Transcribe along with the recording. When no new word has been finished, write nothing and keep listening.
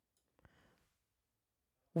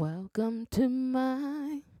Welcome to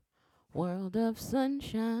my world of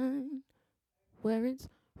sunshine, where it's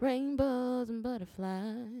rainbows and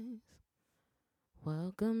butterflies.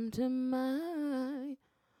 Welcome to my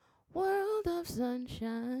world of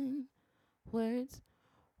sunshine, where it's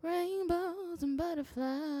rainbows and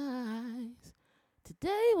butterflies.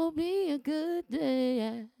 Today will be a good day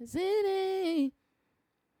as it is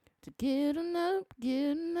to getting up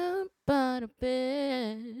out of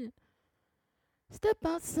bed. Step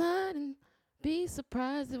outside and be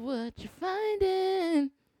surprised at what you're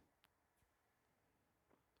finding.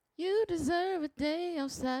 You deserve a day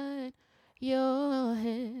outside your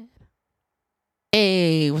head.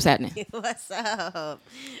 Hey, what's happening? What's up?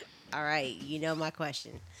 All right, you know my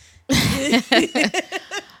question. Who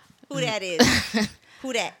that is?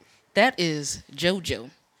 Who that? That is JoJo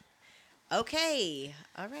Okay.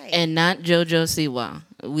 All right. and not JoJo Siwa.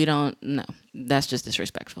 We don't know. That's just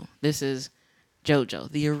disrespectful. This is JoJo,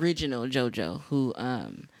 the original JoJo, who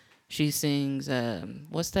she sings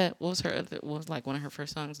what's that? What was her other, what was like one of her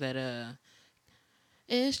first songs that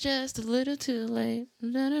it's just a little too late.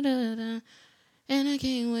 Da, da, da, da, and I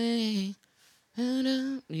can't wait. Da,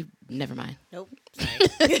 da. You never mind. Nope. Sorry.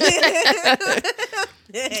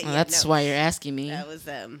 Well, that's why you're asking me. That was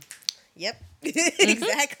Yep.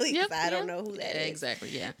 Exactly. 'Cause Yep, I don't yep. know who that is. Exactly,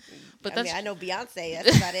 yeah. But I that's I know Beyonce.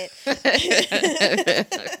 That's about it.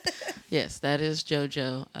 yes, that is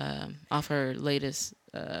JoJo off her latest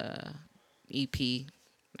EP,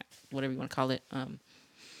 whatever you want to call it.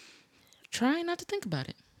 Try not to think about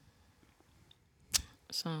it.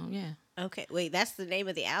 So yeah, Okay. Wait, that's the name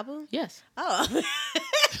of the album? yes. Oh.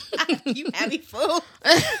 You had me fool.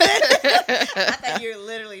 I thought you were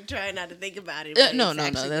literally trying not to think about it. but No, it's no, no.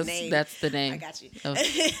 actually the That's name. that's the name I got you. of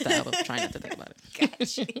the album. Try not to think about it.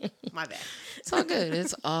 Got you. My bad. It's all good.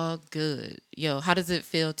 It's all good. Yo, how does it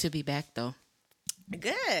feel to be back though?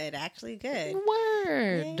 Good, actually good.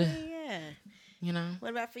 Word. Yeah. You know,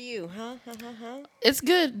 What about for you? Huh? it's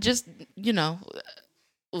good. Just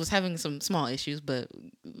was having some small issues, but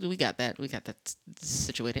we got that. We got that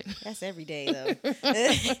situated. That's every day though.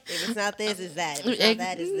 If it's not this, it's that. If it's not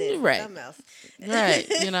that, it's this. Right. Something else. Right.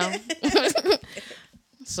 You know.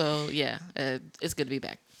 So yeah, it's good to be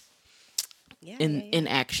back Yeah, in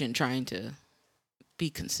action, trying to be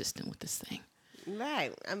consistent with this thing.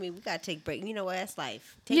 Right. I mean, we gotta take breaks. You know what? That's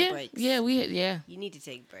life. Take breaks. Yeah. You need to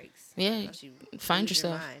take breaks. Yeah. Else you Find lose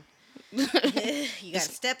your yourself. mind. You gotta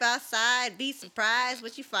step outside, be surprised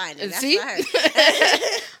what you find. That's See? what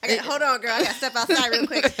I heard. Hold on, girl. I gotta step outside real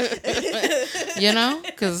quick. You know,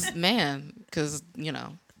 because you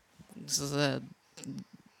know, this is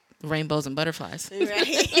rainbows and butterflies. Right.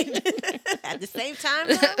 At the same time,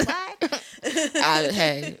 though. What?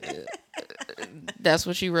 Hey, that's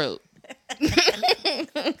what she wrote.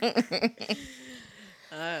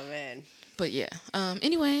 Oh man. But yeah.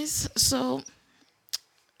 Anyways, so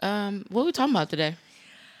what are we talking about today?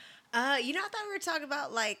 I thought we were talking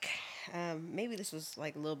about like, maybe this was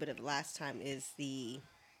like a little bit of the last time is the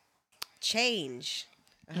change,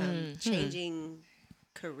 changing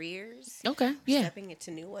careers, Okay. Yeah. stepping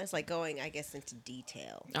into new ones, like going, I guess, into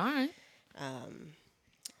detail. All right.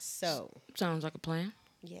 So Sounds like a plan.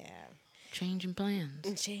 yeah, Changing plans.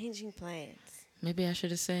 and changing plans. Maybe I should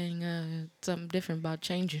have sang something different about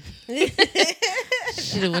changing.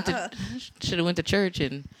 Should have went to church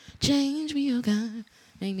and change me, oh God,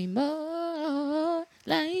 make me more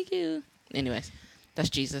like you. Anyways, that's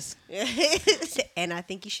Jesus. And I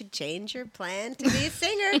think you should change your plan to be a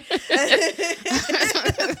singer.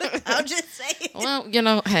 I'm just saying. Well, you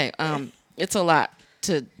know, hey, it's a lot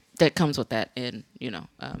that comes with that, and you know,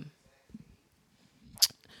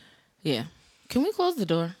 yeah. Can we close the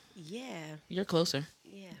door? Yeah, You're closer.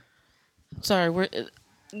 yeah. Sorry, we're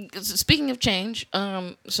speaking of change.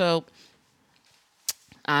 So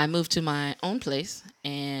I moved to my own place,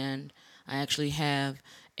 and I actually have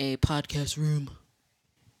a podcast room.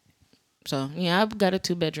 So yeah, I've got a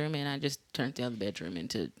 2-bedroom, and I just turned the other bedroom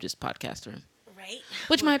into just podcast room, Right.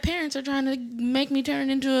 which my parents are trying to make me turn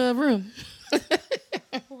into a room.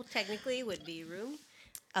 Well, technically, it would be a room,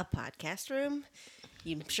 a podcast room.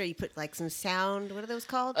 I'm sure you put like some sound. What are those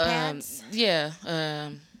called? Pads. Yeah.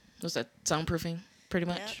 What's that? Soundproofing, pretty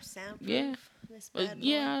Yep, much. soundproof. Yeah. This bad boy.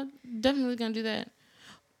 Yeah, definitely gonna do that.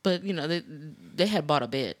 But you know, they had bought a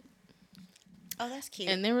bed, Oh, that's cute.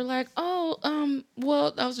 and they were like, "Oh,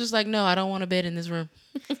 well," I was just like, "No, I don't want a bed in this room."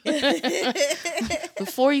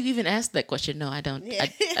 Before you even asked that question, no, I don't. Yeah.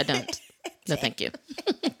 I don't. No, thank you.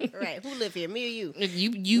 Right. Who live here? Me or you?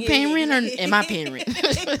 You Yeah, paying yeah, rent or yeah. am I paying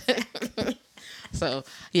rent? So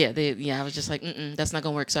yeah, I was just like, that's not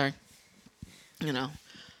gonna work. Sorry. You know,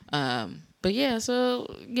 But yeah,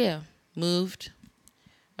 so yeah, moved.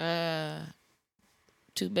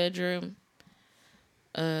 2 bedroom.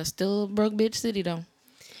 Still broke bitch city though.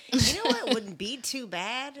 You know what wouldn't be too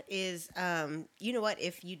bad is, you know what,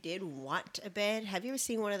 if you did want a bed, have you ever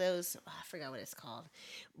seen one of those? Oh, I forgot what it's called,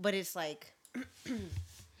 but it's like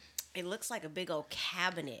it looks like a big old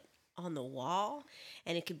cabinet on the wall,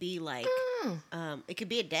 and it could be like, it could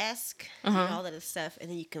be a desk and all that other stuff, and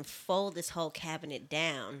then you can fold this whole cabinet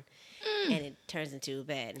down, and it turns into a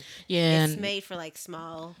bed. Yeah, It's made for like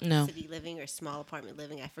small No. city living or small apartment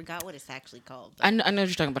living. I forgot what it's actually called. I know what you're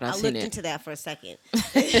talking about. I I've seen looked it. into that for a second.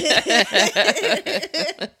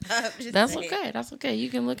 That's okay. That's okay. You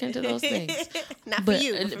can look into those things. Not But for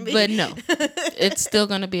you, but for me. but no, it's still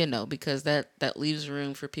gonna be a no because that leaves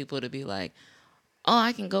room for people to be like, oh,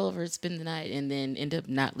 I can go over and spend the night and then end up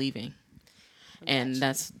not leaving, and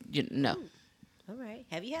that's no. All right.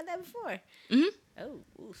 Have you had that before? Mhm. Oh,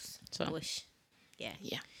 oof. So. Whoosh. Yeah.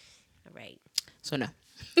 Yeah. All right. So no.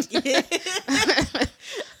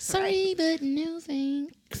 Sorry, but no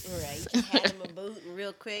thanks. All right. You hand him a boot and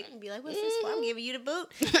real quick and be like, what's this for? I'm giving you the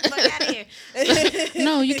boot. Fuck out of here.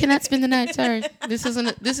 No, you cannot spend the night. Sorry, this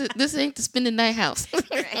ain't the spend the night house.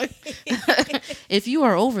 Right. If you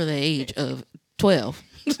are over the age of 12,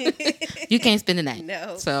 you can't spend the night.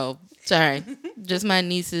 No. So sorry, just my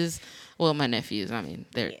nieces. Well, my nephews. I mean,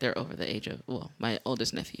 they're over the age of my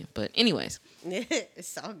oldest nephew. But anyways,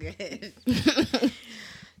 It's all good.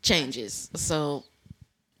 changes. So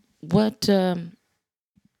what? I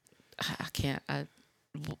can't.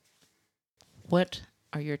 What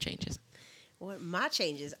are your changes? Well, my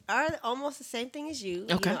changes are almost the same thing as you.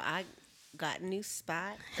 Okay. You know, I got a new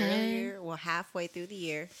spot Hey. earlier, halfway through the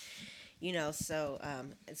year. You know, so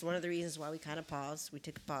it's one of the reasons why we kind of paused. We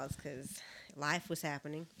took a pause because life was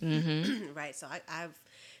happening. Mm-hmm. Right. So I've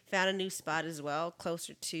found a new spot as well,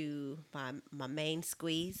 closer to my main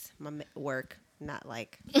squeeze, work. Not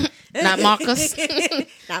like Not Marcus.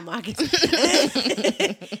 not Marcus.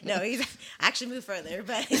 No, he's actually moved further,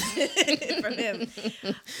 but from him,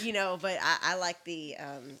 you know. But I like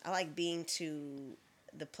I like being to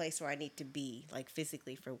the place where I need to be, like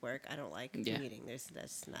physically for work. I don't like Yeah. commuting. That's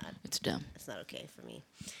It's dumb. not okay for me.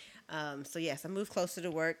 So yes, I moved closer to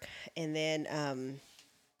work, and then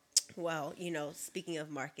well, you know, speaking of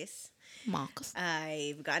Marcus, Marcus.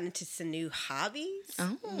 I've gotten into some new hobbies.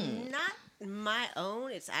 Oh. Not my own.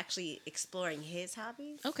 It's actually exploring his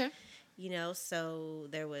hobbies. Okay. You know, so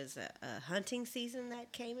there was a hunting season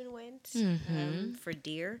that came and went for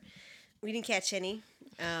deer. We didn't catch any,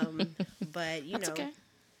 but you That's know, okay.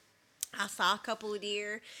 I saw a couple of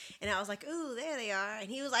deer, and I was like, "Ooh, there they are!" And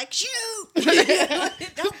he was like, "Shoot!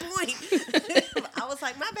 Don't point." I was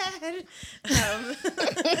like, "My bad."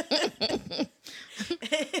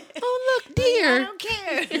 Oh, look, I deer. don't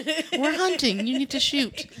care. We're hunting. You need to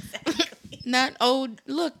shoot. Exactly. Not, oh,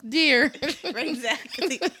 look, deer. Right,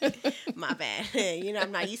 exactly. My bad. You know,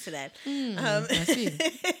 I'm not used to that. I see.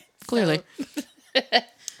 Clearly.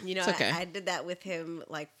 You know, It's okay. I did that with him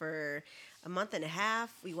like for a month and a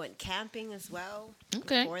half. We went camping as well.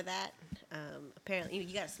 Okay. Before that, apparently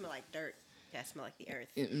you gotta smell like dirt. You gotta smell like the earth.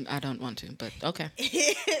 I don't want to, but okay.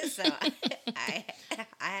 So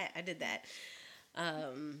I did that.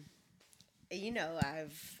 You know,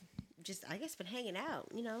 I've just I guess been hanging out.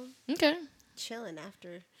 You know, Okay. chilling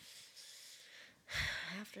after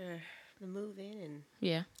the move in and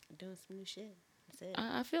Yeah. doing some new shit. That's it.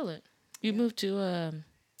 I feel it. You moved to, I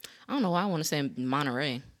don't know why I want to say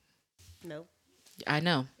Monterey. Nope. I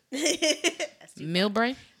know. That's too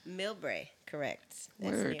Millbrae? Millbrae, correct.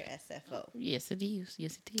 That's Word. near SFO. Yes, it is.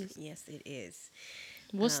 Yes, it is. Yes, it is.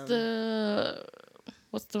 What's the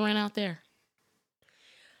rent out there?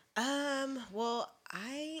 Well,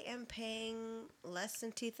 I am paying less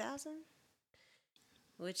than 2,000,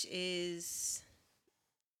 which is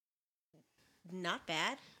not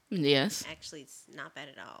bad. Yes. Actually, it's not bad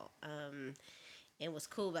at all. And what's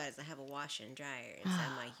cool about it is I have a washer and dryer inside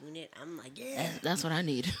my unit. I'm like, yeah, That's what I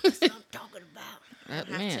need. that's what I'm talking about. I That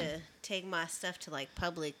don't have man. to take my stuff to like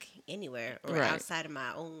public anywhere or Right. outside of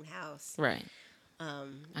my own house. Right.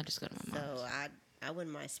 Um, I just go to my mom's. so I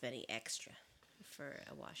wouldn't mind spending extra for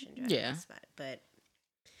a wash and dry. Yeah. Spot. But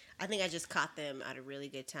I think I just caught them at a really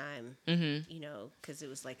good time, Mm-hmm. you know, because it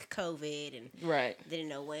was like COVID and Right. they didn't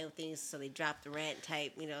know when things, so they dropped the rent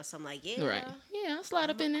type, you know. So I'm like, yeah, Right. Yeah, I'll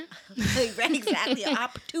slide up in there. right, exactly, an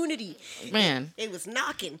opportunity. Man. It was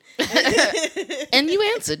knocking. And you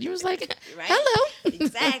answered. You was like, Right? hello.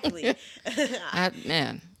 Exactly.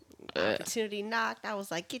 Man. Opportunity knocked. I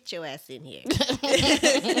was like, get your ass in here.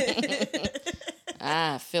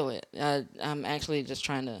 I feel it. I'm actually just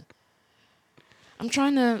trying to. I'm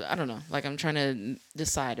trying to, I don't know, like I'm trying to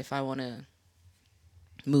decide if I want to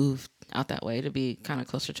move out that way to be kind of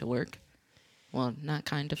closer to work. Well, not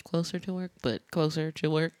kind of closer to work, but closer to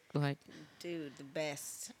work. Like, Dude, the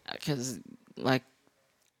best. because, like,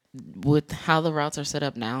 with how the routes are set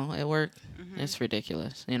up now at work, it's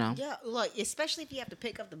ridiculous, you know? Yeah, look, especially if you have to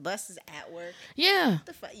pick up the buses at work. Yeah.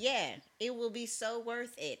 Yeah, it will be so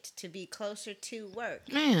worth it to be closer to work.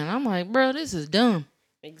 Man, I'm like, bro, this is dumb.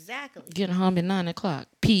 Exactly. Getting home at 9 o'clock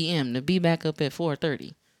p.m. to be back up at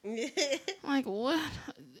 4:30. I'm like, what?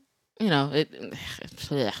 You know,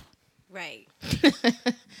 bleh. Right.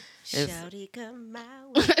 It's- Shawty come my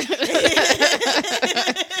way.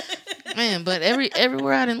 Man, but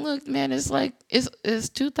everywhere I done looked, man, it's like it's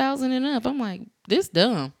 2,000 and up. I'm like, this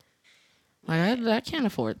dumb. Like I can't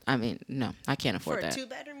afford. I mean, no, I can't For afford a that.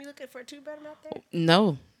 2-bedroom, you looking for a 2-bedroom out there?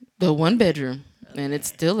 No, the 1 bedroom, and it's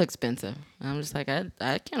still expensive. I'm just like, I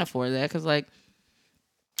can't afford that because like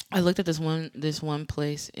I looked at this one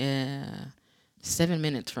place 7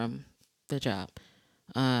 minutes from the job,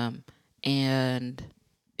 and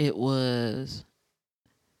it was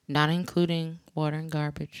not including water and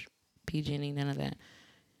garbage, PG&E, none of that.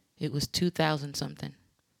 It was 2,000 something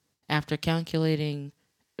after calculating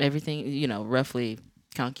everything, you know, roughly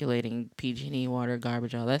calculating PG&E, water,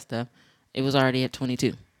 garbage, all that stuff. It was already at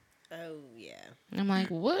 22. Oh, yeah. And I'm like,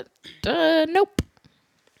 what? Nope.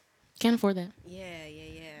 Can't afford that. Yeah.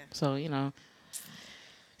 So, you know,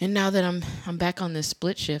 and now that I'm back on this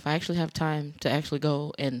split shift, I actually have time to actually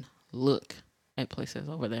go and look at places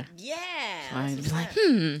over there. Yeah. So I'm that's just like,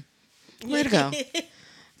 what's where to go?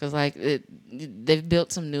 Because like they've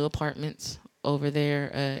built some new apartments over there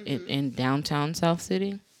in downtown South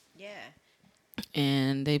City, Yeah.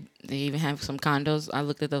 and they even have some condos. I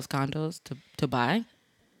looked at those condos to buy.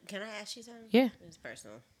 Can I ask you something? Yeah. It's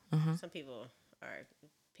personal. Uh-huh. Some people are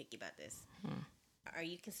picky about this. Are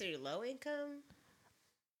you considered low income?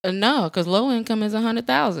 No, because low income is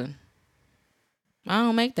 100,000. I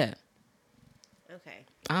don't make that. Okay.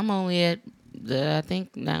 I'm only at I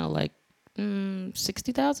think now like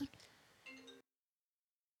 60,000.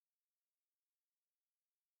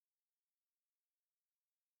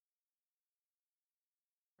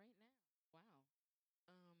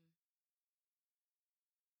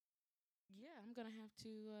 Yeah, I'm gonna have to.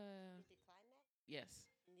 Yes,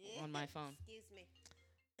 on my phone. Excuse me.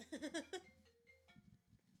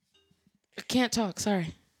 I can't talk.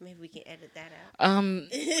 Sorry. Maybe we can edit that out.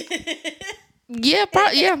 Yeah,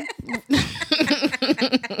 yeah.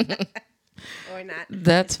 Or not.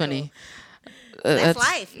 That's It's funny. cool. That's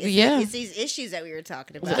life. Yeah. It's these issues that we were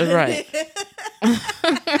talking about. Right.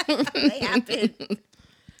 They happen.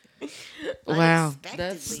 Wow.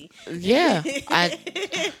 That's Unexpectedly. yeah.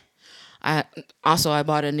 I also I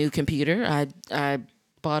bought a new computer. I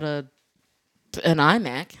bought an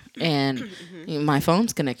iMac and my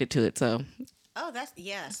phone's connected to it. So Oh, that's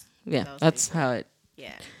yes. yeah, That was that's pretty cool. how it.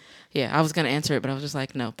 Yeah. Yeah, I was gonna answer it, but I was just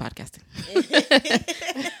like, no, podcasting.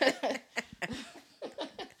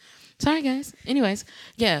 Sorry, guys. Anyways,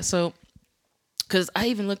 yeah. So, because I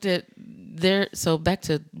even looked at so back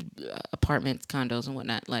to apartments, condos, and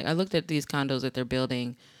whatnot. Like I looked at these condos that they're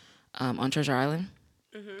building on Treasure Island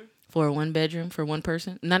for a 1 bedroom for one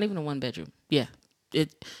person. Not even a 1 bedroom. Yeah,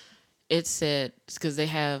 it said because they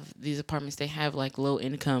have these apartments. They have like low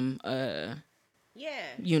income Yeah.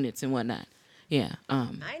 units and whatnot. Yeah. I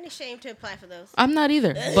ain't ashamed to apply for those. I'm not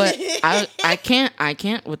either, but I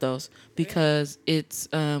can't with those because it's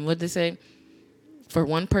what they say for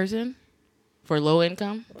one person, for low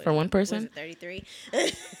income for one Was person. it 33?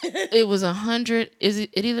 It was 100. It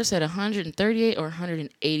either said 138 or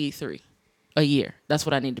 183 a year. That's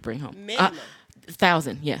what I need to bring home. Minimum.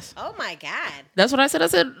 1,000. Yes, Oh my God. that's what I said. I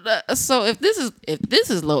said so if this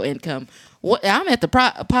is low income, what I'm at the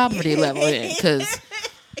poverty level because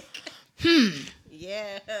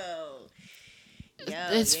Yo.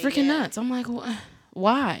 it's yeah, freaking yeah. nuts. I'm like,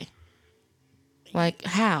 why? Like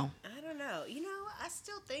how? I don't know. You know, I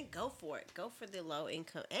still think go for it. Go for the low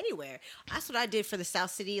income anywhere. That's what I did for the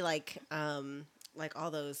South City, like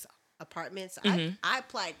all those apartments. I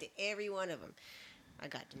applied to every one of them. I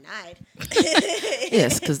got denied.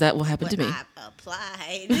 Yes, because that will happen But to me. I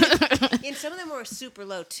applied. And some of them were super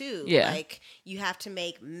low too. Yeah. Like you have to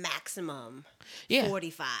make maximum Yeah.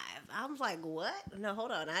 45. I was like, what? No, hold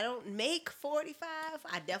on. I don't make 45.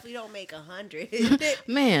 I definitely don't make 100.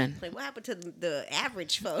 Man, Like what happened to the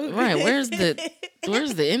average folk? right? Where's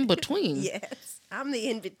the in between? Yes. I'm the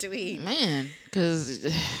in between. Man,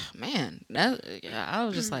 because man, I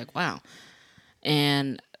was just like, wow.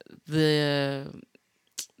 And the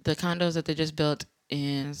condos that they just built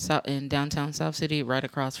in downtown South City, right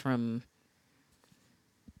across from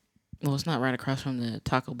Well, it's not right across from the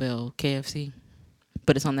Taco Bell KFC,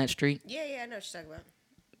 but it's on that street. Yeah, I know what you're talking about.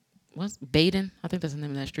 What's Baden? I think that's the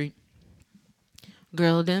name of that street.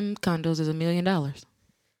 Girl, them condos is $1 million. No.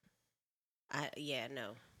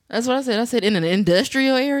 That's what I said. I said in an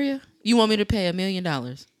industrial area, you want me to pay $1 million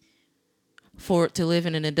to live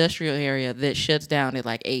in an industrial area that shuts down at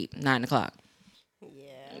like 8, 9 o'clock.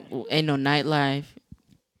 Yeah. Ain't no nightlife,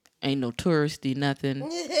 ain't no touristy, nothing.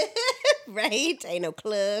 Right? Ain't no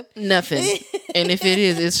club. Nothing. And if it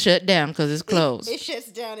is, it's shut down because it's closed. It shuts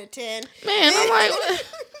down at 10. Man, I'm like, what?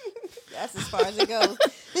 That's as far as it goes.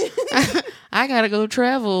 I gotta go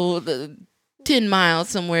travel 10 miles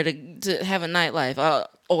somewhere to have a nightlife.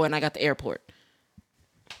 And I got the airport.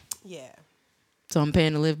 Yeah. So I'm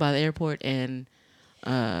paying to live by the airport, and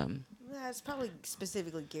It's probably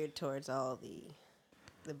specifically geared towards all the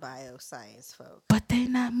bioscience folk. but they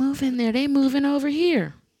not moving there. They moving over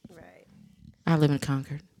here. Right. I live in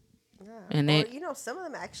Concord. Yeah. And some of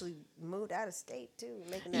them actually moved out of state too,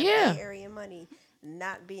 making that Yeah. Bay Area money,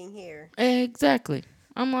 not being here. Exactly.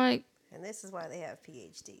 I'm like, And this is why they have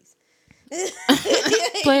PhDs.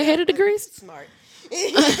 play ahead of degrees. Smart.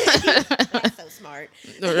 Not so smart.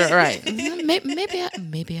 Right.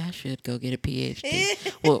 Maybe I should go get a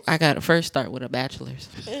PhD. Well, I got to first start with a bachelor's.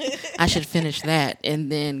 I should finish that and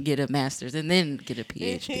then get a master's and then get a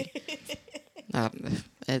PhD.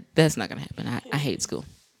 That's not gonna happen. I hate school.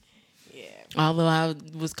 Yeah. Although I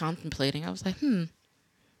was contemplating, I was like,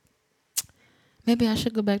 maybe I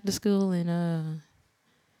should go back to school and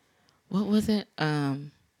what was it?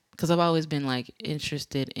 Because I've always been like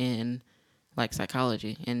interested in like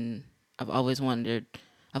psychology, and I've always wondered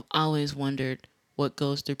what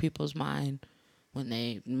goes through people's mind when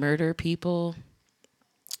they murder people,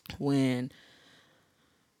 when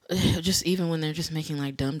just even when they're just making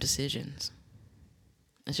like dumb decisions.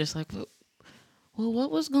 It's just like, well,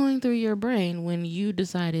 what was going through your brain when you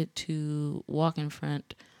decided to walk in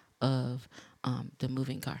front of the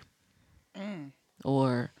moving car?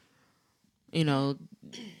 Or,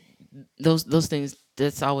 those things,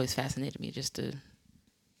 that's always fascinated me, just to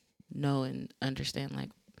know and understand, like,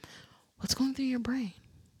 what's going through your brain?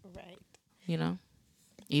 Right.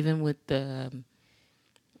 Even with the...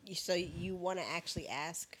 So you want to actually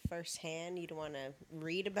ask firsthand? You don't want to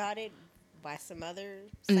read about it by some other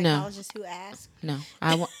psychologist who asked? No,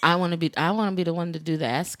 I want to be the one to do the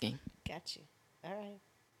asking. Got you. All right.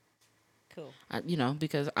 Cool.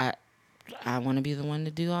 Because I want to be the one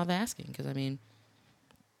to do all the asking. Because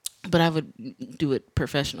but I would do it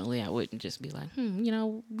professionally. I wouldn't just be like,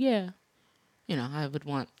 yeah. I would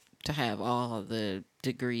want to have all the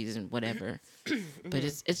degrees and whatever. But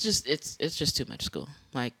it's just too much school.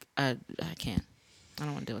 Like I can't. I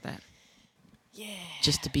don't want to deal with that. Yeah.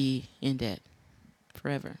 Just to be in debt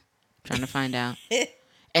forever, trying to find out.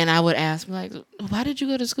 And I would ask, like, why did you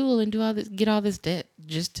go to school and do all this, get all this debt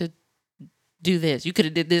just to do this? You could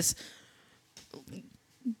have did this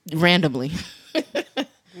randomly,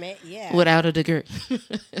 without a degree.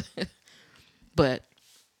 But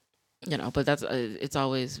that's it's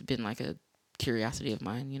always been like a curiosity of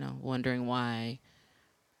mine. Wondering why.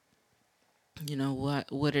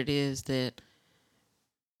 What it is that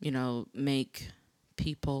make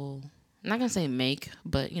people. I'm not gonna say make,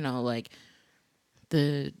 but like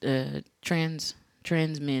the trans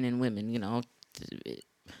men and women.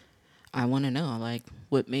 I want to know, like,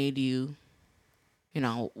 what made you,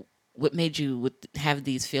 have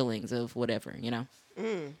these feelings of whatever,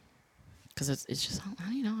 because it's just,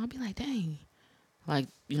 I'll be like, dang, like,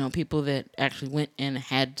 people that actually went and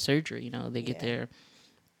had surgery, they get their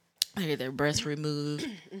breast removed,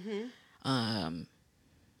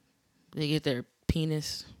 they get their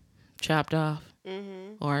penis chopped off,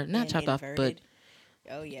 or not chopped inverted. off, but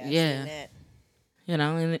I've seen that.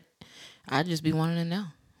 and I'd just be wanting to know.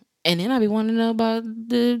 And then I'd be wanting to know about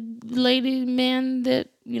the lady man that,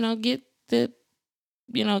 get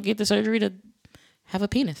the surgery to have a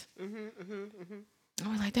penis. I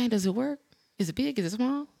was like, dang, does it work? Is it big? Is it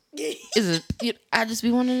small? Is it? I just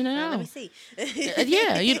be wanting to know. Let me see.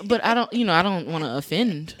 Yeah, but I don't want to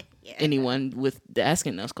offend anyone with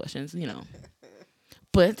asking those questions,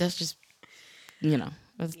 But that's just,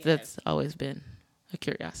 that's always been a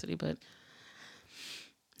curiosity, but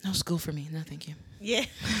no school for me. No, thank you. Yeah,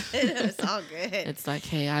 it's all good. It's like,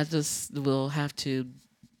 hey, I just will have to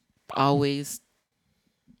always.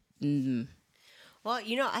 Well,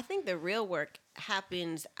 I think the real work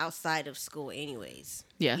happens outside of school anyways.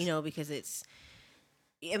 Yes. Because it's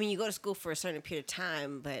I mean, you go to school for a certain period of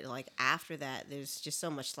time, but like after that, there's just so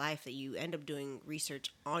much life that you end up doing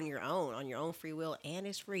research on your own free will, and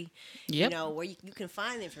it's free. You Yep. know, where you can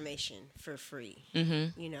find the information for free.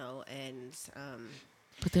 Mhm. You know, and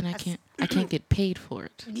But then I that's can't. I can't get paid for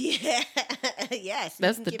it. yeah, yes, you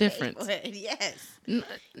That's can the get difference. paid for it. Yes, N-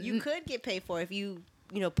 you could get paid for it if you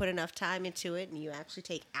know put enough time into it and you actually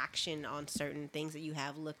take action on certain things that you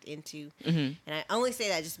have looked into. Mhm. And I only say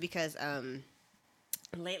that just because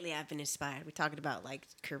lately I've been inspired. We talked about like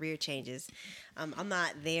career changes. I'm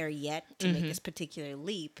not there yet to make this particular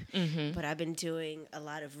leap, Mhm. but I've been doing a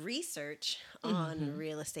lot of research on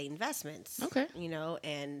real estate investments. Okay. You know,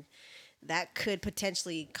 and that could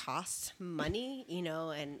potentially cost money, you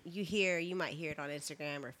know, and you might hear it on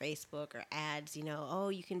Instagram or Facebook or ads, you know, oh,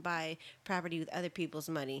 you can buy property with other people's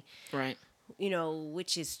money, Right. you know,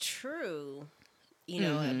 which is true, you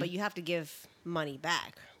know, Mhm. but you have to give money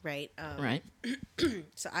back, right? Right.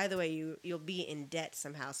 So either way, you'll be in debt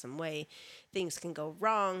somehow, some way. Things can go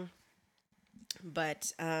wrong,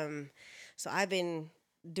 but so I've been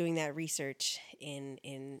doing that research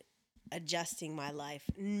in adjusting my life.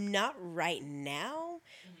 Not right now,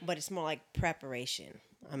 but it's more like preparation.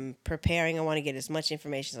 I'm preparing. I want to get as much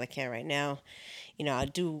information as I can right now. You know, I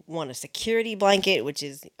do want a security blanket, which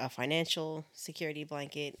is a financial security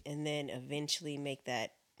blanket, and then eventually make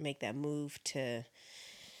that move to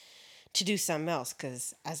do something else,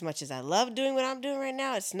 because as much as I love doing what I'm doing right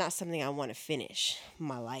now, it's not something I want to finish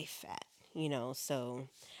my life at, you know. So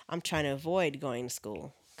I'm trying to avoid going to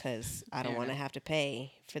school because I don't Fair want to enough. have to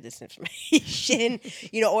pay for this information,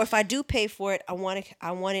 you know. Or if I do pay for it, I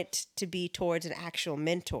want it to be towards an actual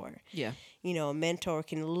mentor. Yeah. You know, a mentor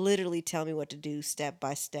can literally tell me what to do step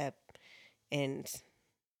by step, and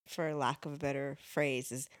for lack of a better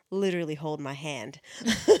phrase, is literally hold my hand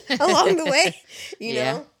along the way, you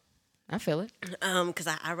Yeah. know. I feel it. Because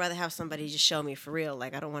I'd rather have somebody just show me for real.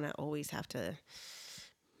 Like, I don't want to always have to,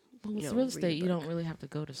 Well, you with know, real read a estate, you book. don't really have to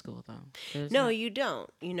go to school though. There's No, not. you don't,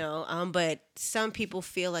 you know. But some people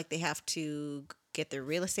feel like they have to get their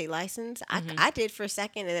real estate license. I did for a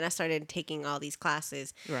second, and then I started taking all these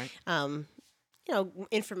classes, Right. you know,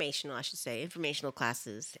 informational, I should say, informational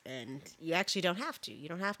classes. And you actually don't have to. You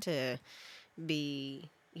don't have to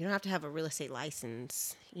have a real estate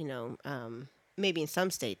license, you know, maybe in some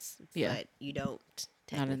states, Yeah. but you don't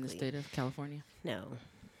Not in the technically. state of California. No.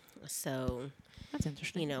 So, That's you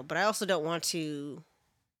interesting. know, but I also don't want to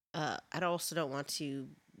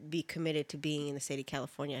be committed to being in the state of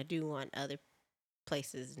California. I do want other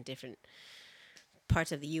places in different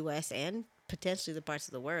parts of the US and potentially the parts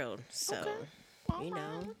of the world. So, Okay. All you right,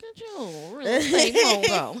 know. look at you, real estate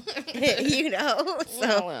mogul. you know,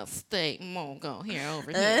 so Real estate mogul here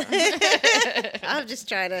over here. I'm just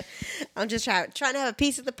trying to have a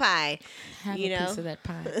piece of the pie, Have you a know. piece of that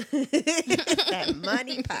pie. That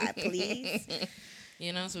money pie, please.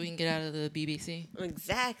 You know, so we can get out of the BBC.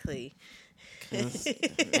 Exactly. 'Cause,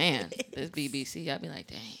 man, this BBC, I'd be like,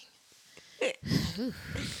 dang,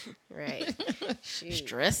 Right. Shoot.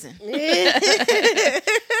 stressing.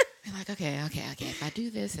 Be like, okay. If I do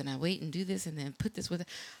this and I wait and do this and then put this with it,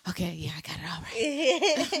 okay, yeah, I got it all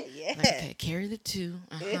right. Yeah. Like, okay, carry the 2,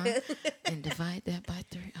 and divide that by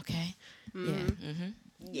 3. Okay,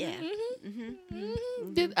 Yeah.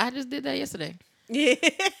 I just did that yesterday. Yeah.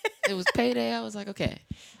 It was payday. I was like, okay,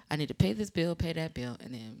 I need to pay this bill, pay that bill,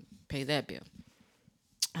 and then pay that bill.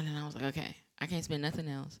 And then I was like, okay, I can't spend nothing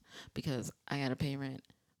else because I got to pay rent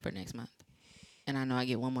for next month. And I know I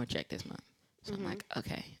get one more check this month. So I'm like,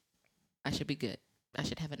 okay, I should be good. I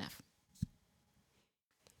should have enough.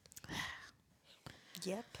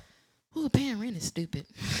 Yep. Ooh, paying rent is stupid.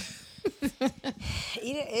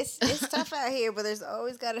 It's tough out here, but there's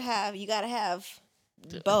always you gotta have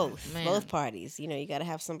both Man. parties. You know, you gotta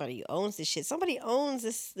have somebody who owns this shit. Somebody owns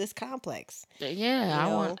this complex. Yeah, I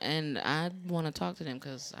know? want to talk to them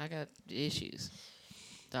because I got issues.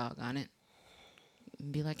 Doggone it.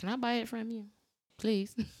 Be like, can I buy it from you,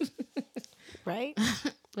 please? Right?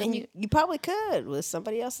 Let And me- you probably could with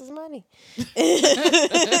somebody else's money.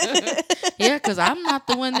 Yeah, because I'm not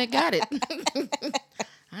the one that got it.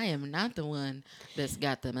 I am not the one that's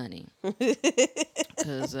got the money.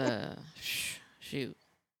 Because, shoot,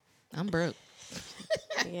 I'm broke.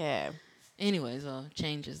 Yeah. Anyways,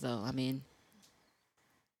 changes though. I mean,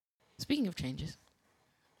 speaking of changes,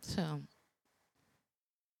 so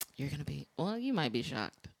you're going to be, well, you might be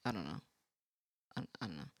shocked. I don't know. I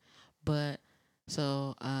don't know. But,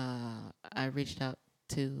 so I reached out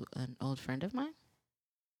to an old friend of mine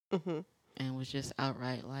Hmm. and was just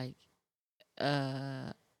outright like,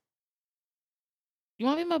 you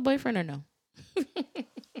want to be my boyfriend or no?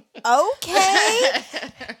 Okay.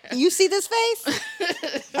 You see this face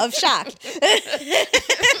of shock.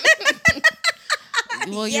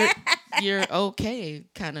 Well, Yeah. you're okay.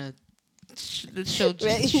 Kind of showed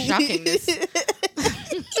shockingness.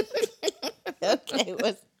 Okay,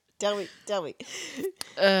 tell me.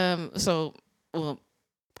 So, well,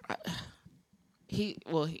 I- he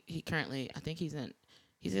currently, I think he's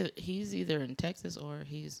either in Texas or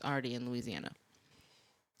he's already in Louisiana.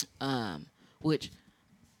 Which,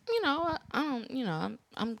 I don't,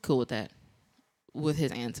 I'm cool with that. With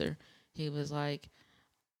his answer, he was like,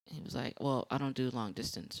 well, I don't do long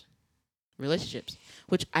distance relationships,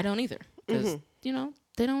 which I don't either, because they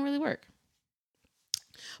don't really work.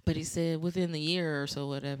 But he said within the year or so,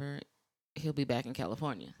 whatever, he'll be back in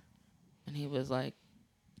California, and he was like,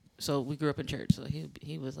 so we grew up in church, so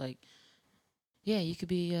he was like, yeah, you could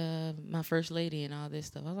be my first lady and all this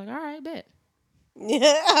stuff. I was like, all right, bet.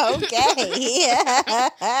 Okay.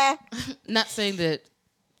 Yeah. Not saying that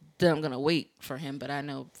I'm gonna wait for him, but I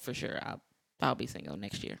know for sure I'll be single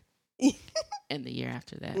next year, and the year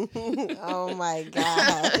after that, Oh my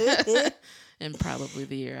God. and probably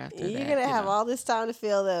the year after You're that. gonna have all this time to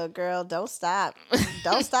feel though, girl. Don't stop.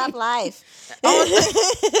 Don't stop life.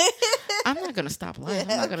 I'm not gonna stop life.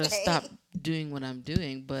 I'm not gonna Okay. stop doing what I'm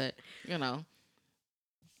doing, but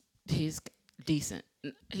he's decent.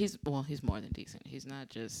 He's more than decent. He's not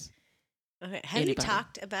just Okay. Have anybody. you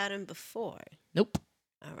talked about him before? Nope.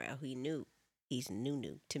 All right. He knew. He's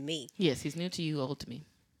new to me. Yes, he's new to you, old to me.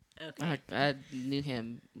 Okay. I knew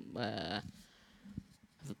him.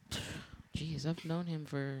 Geez, I've known him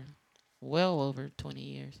for well over 20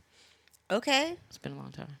 years. Okay. It's been a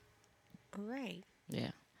long time. All right.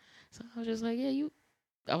 Yeah. So I was just like, yeah,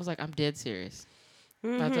 I was like, I'm dead serious.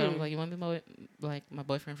 Mm-hmm. I told him, like, you want to be my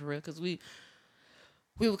boyfriend for real? Because we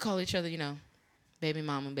would call each other, baby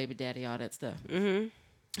mama, baby daddy, all that stuff. Mm-hmm.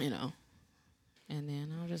 And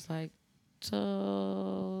then I was just like,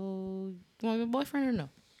 so you want to be my boyfriend or no?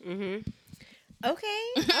 Mm-hmm. Okay.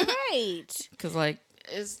 All right. Because, like,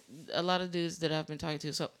 it's a lot of dudes that I've been talking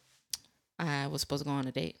to. So I was supposed to go on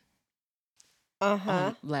a date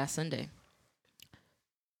last Sunday.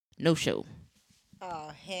 No show.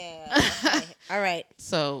 Oh hell. Okay. All right.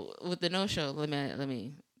 So with the no show, let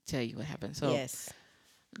me tell you what happened. So Yes.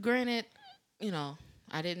 granted,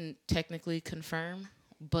 I didn't technically confirm,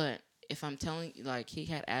 but if I'm telling, like, he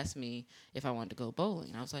had asked me if I wanted to go bowling,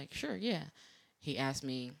 and I was like, sure, yeah. He asked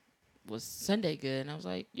me, was Sunday good? And I was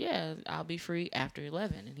like, yeah, I'll be free after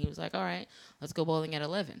 11. And he was like, all right, let's go bowling at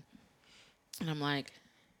 11. And I'm like,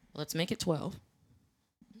 let's make it 12.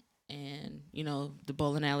 And, the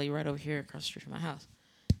bowling alley right over here across the street from my house.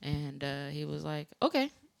 And he was like, okay.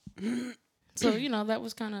 So, that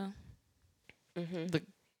was kind of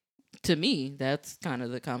to me, that's kind of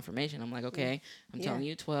the confirmation. I'm like, okay, I'm telling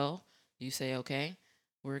you 12. You say, okay,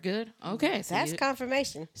 we're good. Okay. That's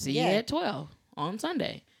confirmation. See you at 12 on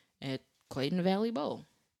Sunday at Clayton Valley Bowl.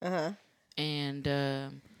 Uh-huh. And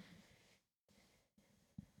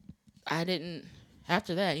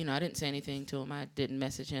after that, I didn't say anything to him. I didn't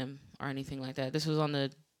message him or anything like that. This was on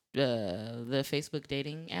the Facebook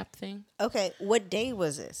dating app thing. Okay. What day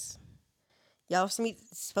was this? Y'all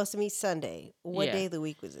supposed to meet Sunday. What Yeah. day of the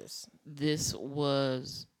week was this? This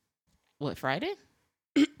was, what, Friday?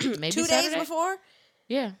 Maybe 2 Saturday? days before?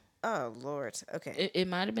 Yeah. Oh, Lord. Okay. It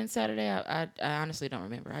might have been Saturday. I honestly don't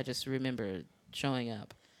remember. I just remember showing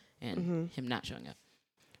up and him not showing up.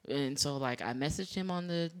 And so, like, I messaged him on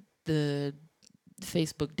the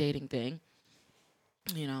Facebook dating thing.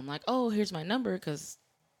 I'm like, oh, here's my number, because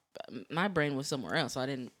my brain was somewhere else. So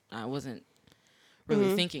I wasn't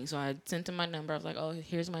really thinking. So I sent him my number. I was like, oh,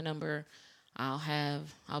 here's my number.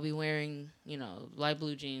 I'll be wearing, light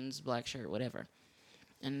blue jeans, black shirt, whatever.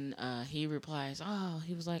 And he replies,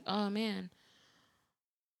 he was like, oh, man,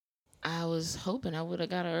 I was hoping I would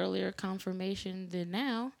have got an earlier confirmation than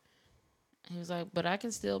now. He was like, but I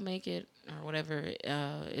can still make it or whatever.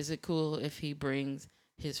 Is it cool if he brings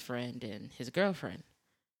his friend and his girlfriend?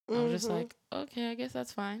 I was just like, okay, I guess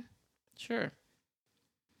that's fine. Sure.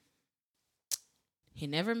 He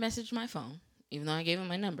never messaged my phone, even though I gave him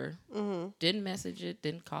my number. Didn't message it,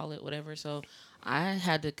 didn't call it, whatever. So I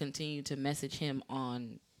had to continue to message him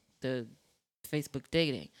on the Facebook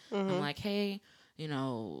dating. I'm like, hey,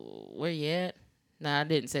 where you at? No, I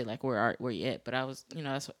didn't say like where you at, but I was,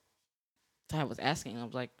 that's what I was asking. I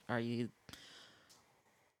was like, are you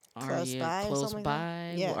close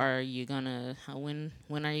by? Yeah. Are you gonna when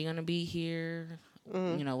are you gonna be here?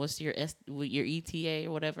 What's your ETA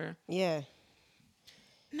or whatever? Yeah.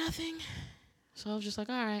 Nothing. So I was just like,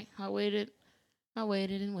 all right. I waited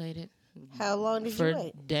and waited. How long did you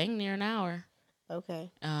wait? Dang near an hour.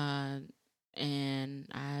 Okay. And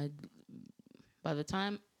by the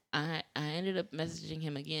time I ended up messaging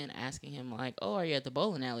him again, asking him like, "Oh, are you at the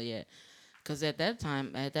bowling alley yet?" Because at that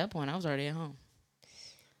point, I was already at home.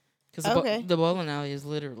 Because the bowling alley is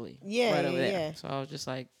literally right over there. Yeah. So I was just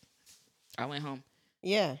like, I went home.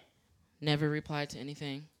 Yeah. Never replied to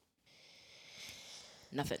anything.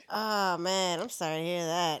 Nothing. Oh, man. I'm sorry to hear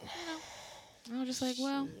that. I was just like,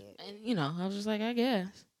 well, and, I was just like, I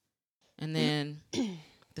guess. And then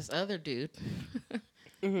this other dude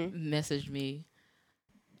messaged me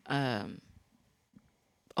on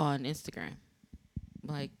Instagram.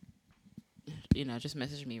 Like, just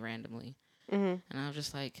messaged me randomly. And I was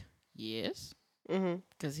just like, yes.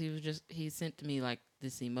 Because he sent me like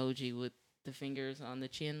this emoji with the fingers on the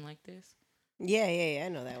chin like this. Yeah, I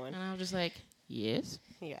know that one. And I was just like, yes.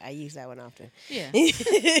 Yeah, I use that one often. Yeah. Me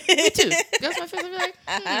too. That's my face. I'd be like,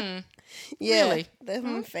 yeah, really?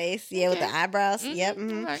 The face. Yeah, okay. With the eyebrows. Yep.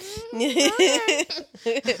 Like,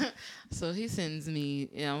 okay. So he sends me,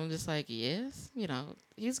 I'm just like, yes.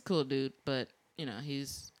 He's a cool dude, but,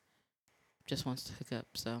 he's just wants to hook up.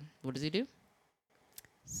 So what does he do?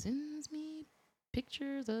 Sends me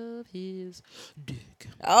pictures of his dick.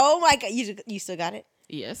 Oh my God. You still got it?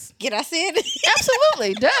 Yes. Can I see it?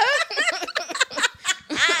 Absolutely. Duh.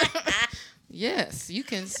 Yes, you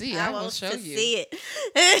can see. I will show you. See it.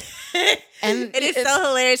 And it's so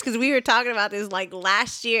hilarious because we were talking about this like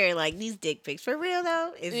last year. Like, these dick pics for real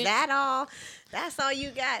though? Is that all? That's all you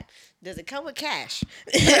got? Does it come with cash?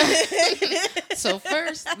 So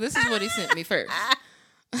first, this is what he sent me first.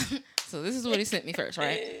 So this is what he sent me first,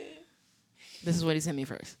 right? This is what he sent me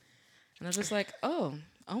first, and I was just like, oh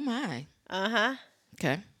my.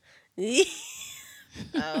 Okay.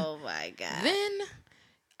 Oh my God. Then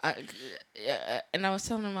I was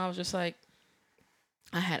telling him, I was just like,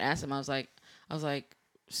 I had asked him, I was like,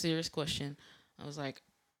 serious question. I was like,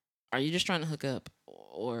 are you just trying to hook up?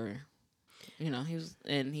 Or, he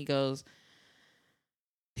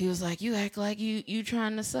was like, you act like you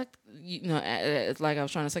trying to suck, like I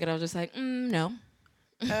was trying to suck it. I was just like, no.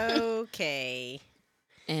 Okay.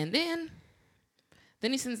 And then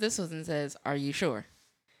he sends this one and says, are you sure?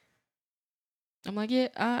 I'm like, yeah,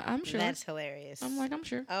 I'm sure. That's hilarious. I'm like, I'm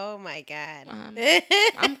sure. Oh my God.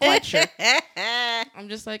 I'm quite sure. I'm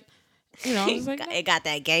just like, I'm just like, it got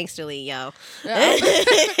that gangsterly, yo.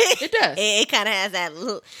 It does. It kind of has that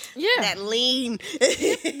that lean.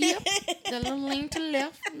 Yep. That little lean to the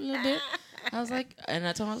left a little bit. I was like, and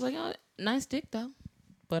I told him, I was like, oh, nice dick though,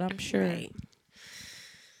 but I'm sure. Right.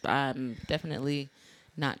 I'm definitely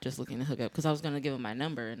not just looking to hook up, because I was going to give him my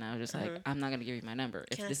number, and I was just like, I'm not going to give you my number.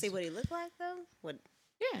 Can I see what he looked like, though? What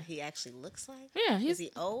he actually looks like? Yeah. Is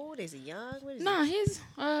he old? Is he young? What is he? He's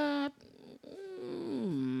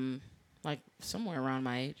like somewhere around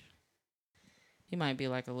my age. He might be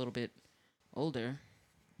like a little bit older,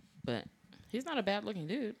 but he's not a bad-looking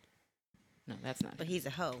dude. No, that's not. But he's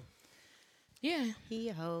a hoe. Yeah. He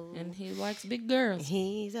a hoe. And he likes big girls.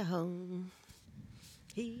 He's a hoe.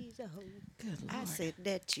 He's a hoe. Good Lord. I said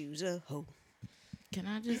that you's a hoe. Can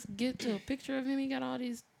I just get to a picture of him? He got all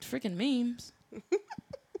these freaking memes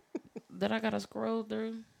that I gotta scroll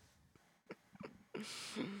through.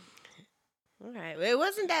 All right. Well, it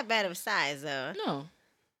wasn't that bad of a size, though. No.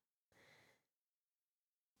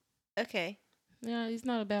 Okay. Yeah, he's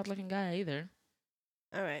not a bad looking guy either.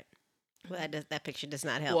 All right. Well, that picture does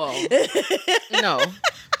not help. Whoa. No.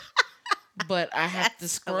 But I have to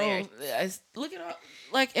scroll. Look at all,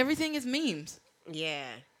 like, everything is memes. Yeah.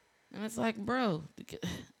 And it's like, bro,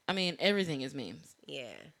 I mean, everything is memes.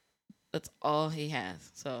 Yeah. That's all he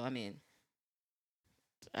has. So, I mean,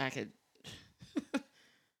 I could.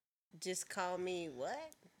 Just call me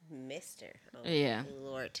what? Mister. Oh, yeah.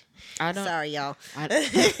 Lord. I don't. Sorry, y'all. I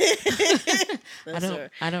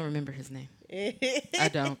don't remember his name. I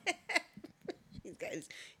don't. Guys,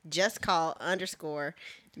 just call _me_MR.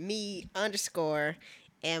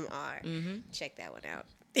 Mm-hmm. Check that one out.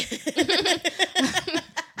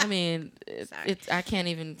 I mean, I can't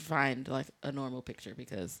even find like a normal picture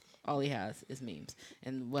because all he has is memes.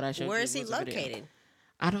 And what I showed you was a video. Where is he located?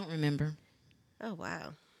 I don't remember. Oh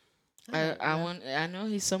wow. I know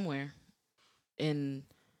he's somewhere, and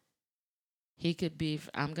he could be.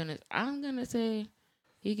 I'm gonna say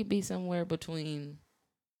he could be somewhere between.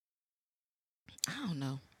 I don't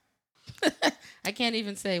know. I can't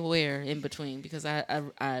even say where in between because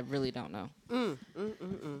I really don't know.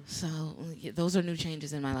 So those are new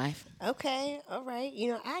changes in my life. Okay, all right.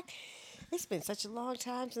 It's been such a long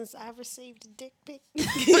time since I've received a dick pic. Me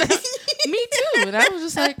too. And I was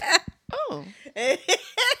just like, oh.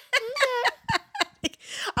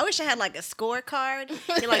 I wish I had like a scorecard,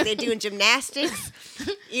 like they do in gymnastics,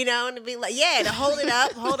 and to be like, yeah, to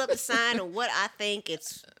hold up the sign of what I think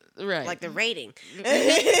it's Right. like the rating.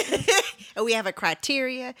 And we have a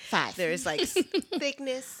criteria. 5. There's like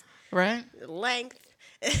thickness, Right. length,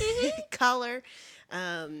 color.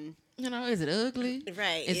 Is it ugly?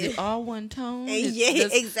 Right. Is it all one tone?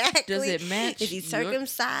 Exactly. Does it match? Is he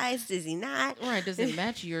circumcised? Is he not? Right. Does it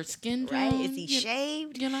match your skin tone? Right. Is he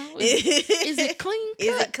shaved? Is it clean cut?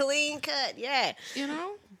 Is it clean cut? Yeah.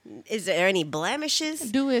 Is there any blemishes?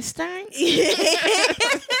 Do it stink?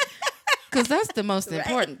 Because that's the most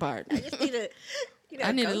important part. I just need to,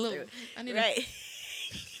 I need go a little. through. I need Right.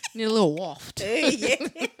 need a little waft. Yeah.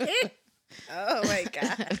 Oh my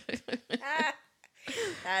God.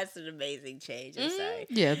 That's an amazing change. I'm sorry.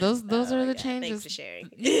 Yeah, those are the God. changes. Thanks for sharing.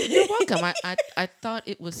 You're welcome. I thought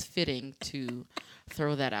it was fitting to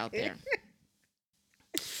throw that out there.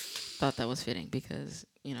 Thought that was fitting because,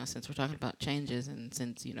 since we're talking about changes and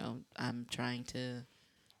since, I'm trying to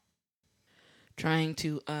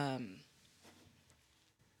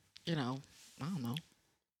I don't know.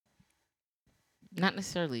 Not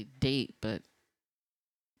necessarily date, but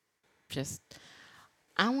just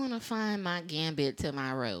I want to find my gambit to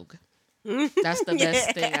my rogue. That's the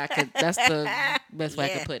best thing I could. That's the best way I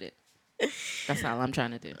could put it. That's all I'm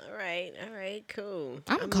trying to do. All right, cool.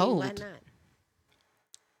 I'm cold. Why not?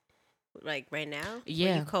 Like right now?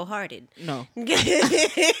 Yeah. Or you cold-hearted? No,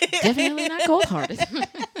 definitely not cold-hearted.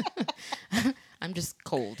 I'm just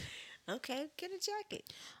cold. Okay, get a jacket.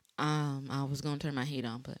 I was gonna turn my heat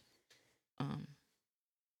on, but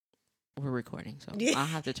we're recording, so I'll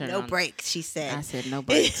have to turn it on. No brakes, she said. I said no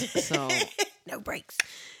brakes, so no brakes.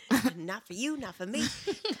 Not for you, not for me.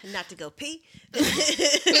 Not to go pee.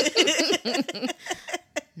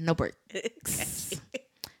 No brakes.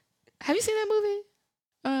 Have you seen that movie,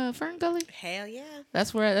 Fern Gully? Hell yeah.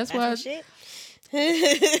 That's why. my shit.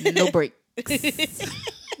 No brakes.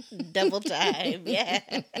 Double time, yeah.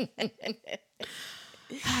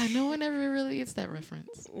 No one ever really gets that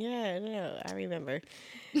reference. Yeah, no, I remember.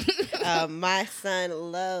 My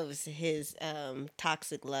son loves his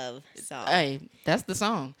Toxic Love song. Hey, that's the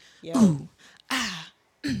song. Yo. Ooh,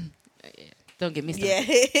 yeah. Don't get me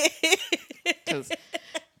started. Yeah. Because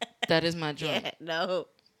that is my joint. Yeah, no.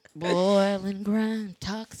 Boil and grind,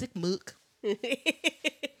 toxic mook.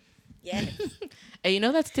 Yeah. Hey,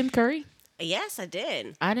 that's Tim Curry? Yes, I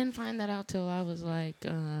did. I didn't find that out till I was like,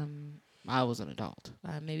 I was an adult.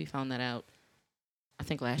 I maybe found that out, I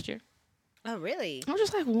think last year. Oh, really? I was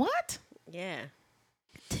just like, what? Yeah.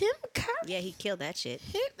 Tim Curry? Yeah, he killed that shit.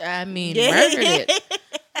 Murdered it.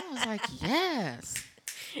 I was like, yes.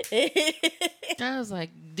 I was like,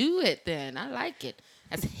 do it then. I like it.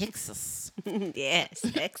 That's Hexus. Yes,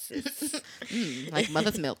 Texas. Like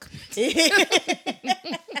mother's milk.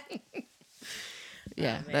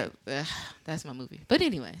 Yeah, that's my movie. But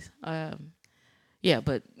anyways, yeah,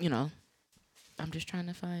 but I'm just trying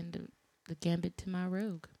to find the gambit to my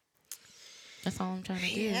rogue. That's all I'm trying to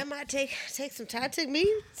do. Yeah, that might take some time. It took me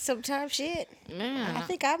some time. Shit. Man, I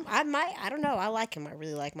think I might. I don't know. I like him. I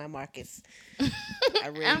really like my Marcus. I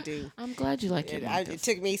really do. I'm glad you like it. It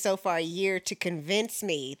took me so far a year to convince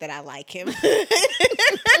me that I like him.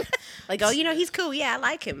 Like, he's cool. Yeah, I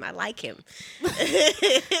like him.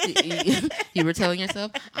 You were telling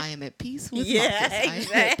yourself, I am at peace with yeah, Marcus.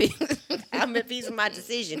 exactly. I'm at peace with my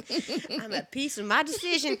decision. I'm at peace with my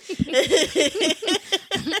decision.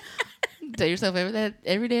 Tell yourself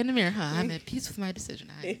every day in the mirror, huh? I'm at peace with my decision.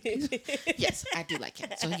 Yes, I do like him.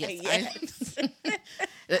 So yes.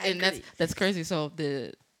 And that's crazy. So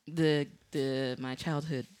the my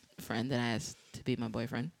childhood friend that I asked to be my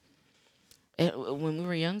boyfriend, when we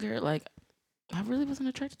were younger, like I really wasn't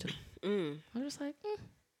attracted to him. I was just like,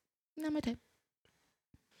 not my type.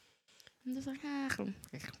 I'm just like,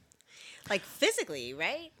 Like physically,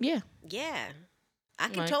 right? Yeah. Yeah. I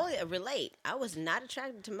can totally relate. I was not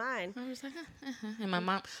attracted to mine. I was like, and my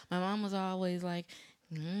mom was always like,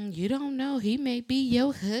 you don't know, he may be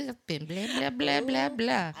your husband, blah, blah, blah, blah,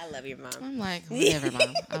 blah. I love your mom. I'm like, whatever,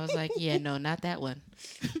 Mom. I was like, yeah, no, not that one.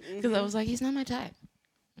 Because I was like, he's not my type.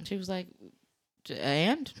 And she was like,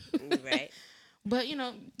 and? Right. But,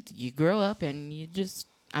 you grow up and you just,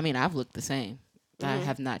 I've looked the same. I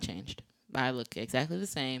have not changed. I look exactly the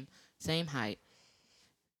same height,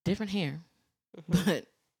 different hair. But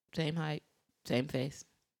same height, same face.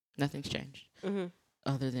 Nothing's changed.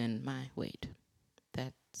 Other than my weight.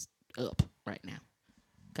 That's up right now.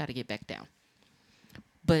 Got to get back down.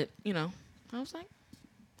 But, I was like,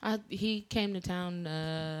 he came to town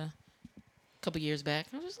a couple years back.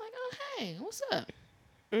 I was just like, oh, hey, what's up?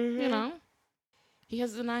 He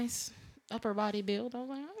has a nice upper body build. I was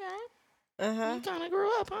like, okay, Uh-huh. you kind of grew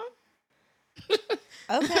up, huh?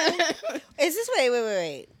 Okay. Is this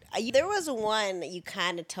wait? There was one that you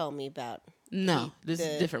kind of told me about. No, this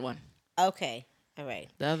is a different one. Okay. All right.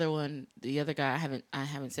 The other one, the other guy, I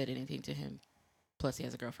haven't said anything to him. Plus, he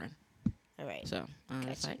has a girlfriend. All right. So I'm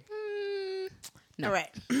just Gotcha. like, no. All right.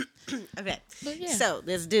 Okay. But yeah, So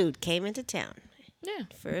this dude came into town yeah.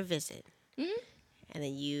 for a visit, Mhm. and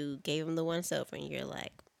then you gave him the once over, and you're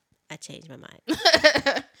like, I changed my mind.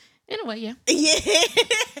 In a way, yeah. Yeah.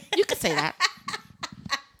 You could say that.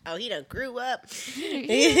 Oh, he done grew up. He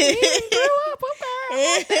grew up,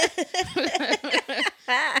 okay.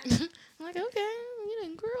 I'm like, okay, you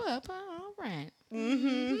didn't grow up. All right.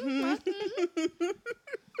 Mm-hmm.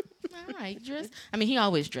 All right, dress. I mean, he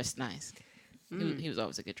always dressed nice. He was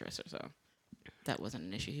always a good dresser, so that wasn't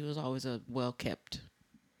an issue. He was always a well-kept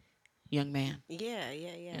young man. Yeah.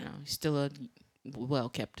 You know, he's still a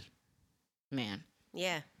well-kept man.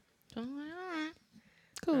 Yeah. So I'm like, all right,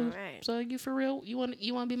 cool. All right. So you for real? You want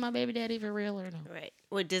to be my baby daddy for real or no? Right.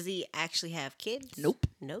 Well, does he actually have kids? Nope.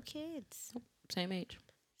 No kids. Same age.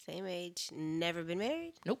 Same age. Never been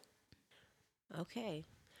married? Nope. Okay.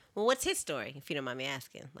 Well, what's his story, if you don't mind me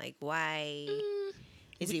asking? Like, why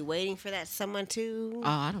is he waiting for that someone to? Oh,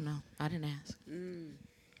 I don't know. I didn't ask. Mm.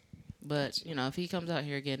 But, you know, if he comes out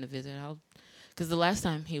here again to visit, because the last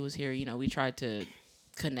time he was here, you know, we tried to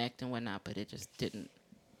connect and whatnot, but it just didn't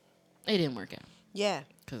work out. Yeah.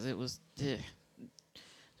 Because it was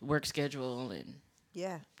work schedule and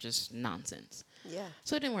Yeah. just nonsense. Yeah.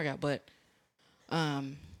 So it didn't work out. But,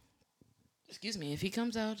 excuse me, if he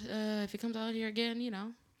comes out here again, you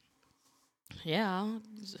know, yeah,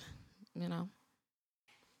 you know,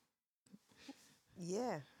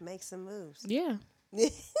 Yeah. Make some moves. yeah,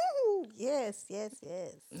 Yes.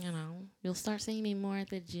 you know, you'll start seeing me more at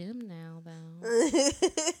the gym now, though.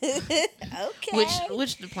 Okay.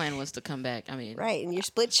 Which the plan was to come back. I mean, Right. And your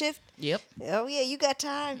split shift? yep, Oh, yeah. You got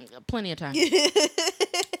time. plenty of time.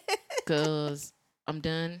 Because I'm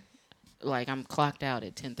done. Like, I'm clocked out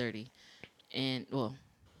at 10:30. And, well,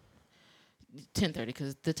 10:30.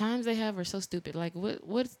 Because the times they have are so stupid. Like,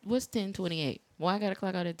 what's 10:28? Why I got to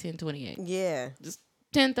clock out at 10:28? Yeah. Just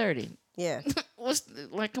 10:30. Yeah.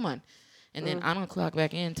 Like, come on. And then I don't clock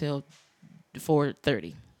back in till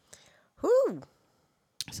 4:30. Whoo.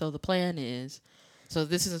 So the plan is,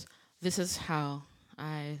 this is how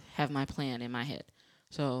I have my plan in my head.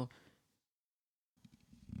 So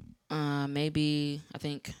maybe I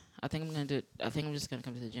think I'm gonna do it. I think I'm just gonna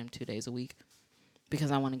come to the gym 2 days a week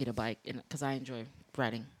because I want to get a bike and because I enjoy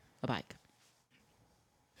riding a bike.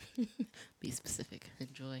 Be specific.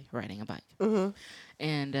 Enjoy riding a bike. Mm-hmm.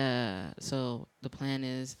 And so the plan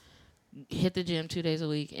is hit the gym 2 days a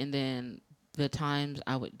week, and then the times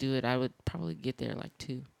I would do it, I would probably get there like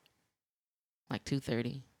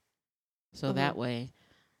 2:30. So that way,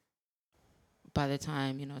 by the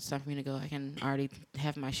time, you know, it's time for me to go, I can already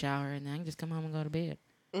have my shower, and then I can just come home and go to bed.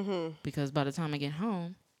 Mm-hmm. Because by the time I get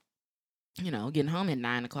home, you know, getting home at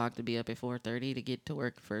 9 o'clock to be up at 4:30 to get to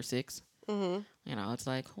work for 6, Mm-hmm. you know, it's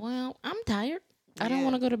like, well, I'm tired. I don't Yeah.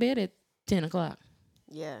 want to go to bed at 10 o'clock.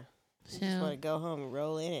 Yeah. You So, just want to go home and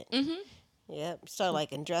roll in it. mm-hmm. Yep. Start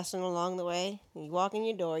like undressing along the way. You walk in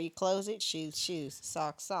your door, you close it, shoes,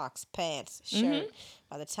 socks, pants, shirt.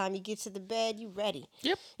 By the time you get to the bed, you ready.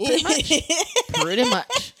 Yep, pretty much. Pretty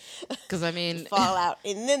much. Because, I mean, Fall out.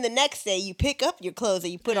 And then the next day, you pick up your clothes that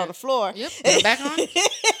you put on the floor. yep, put it back on.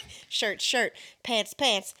 Shirt, pants,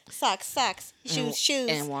 socks, shoes.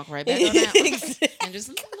 And walk right back on out. And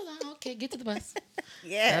just, okay, get to the bus.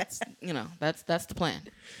 Yeah. That's, you know, that's the plan.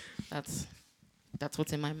 That's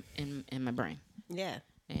what's in my brain. Yeah.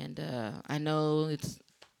 And I know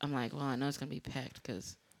I'm like, well, I know it's going to be packed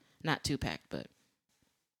because, not too packed, but,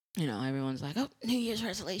 you know, everyone's like, oh, New Year's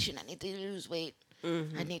resolution. I need to lose weight.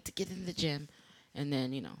 Mm-hmm. I need to get in the gym. And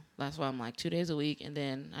then, you know, that's why I'm like 2 days a week. And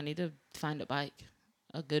then I need to find a bike,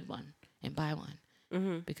 a good one, and buy one.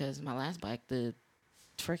 Mm-hmm. Because my last bike, the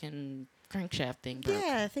freaking crankshaft thing broke.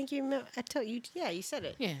 Yeah, I think you remember. I told you. Yeah, you said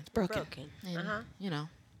it. Yeah, it's broken. And, you know,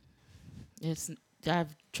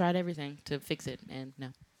 I've tried everything to fix it, and no.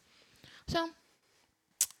 So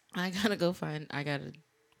I gotta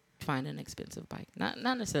find an expensive bike. Not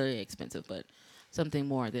necessarily expensive, but something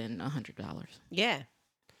more than $100. Yeah.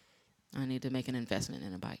 I need to make an investment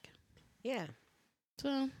in a bike. Yeah.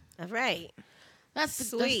 So All right. that's the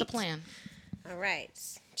Sweet. plan. All right.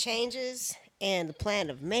 Changes and the plan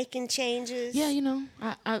of making changes. Yeah, you know,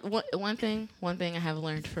 one thing I have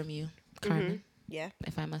learned from you, Carmen, Yeah.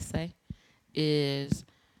 if I must say, is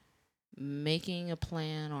making a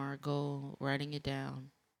plan or a goal, writing it down,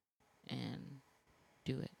 and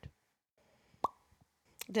do it.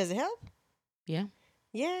 Does it help? Yeah.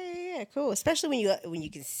 Yeah. Cool. Especially when you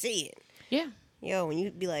can see it. Yeah. When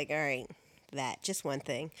you be like, all right, that just one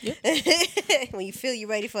thing. Yep. When you feel you're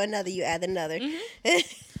ready for another, you add another.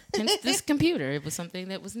 Hence this computer. It was something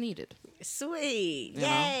that was needed. Sweet. You know,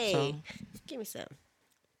 Yay. so. Give me some.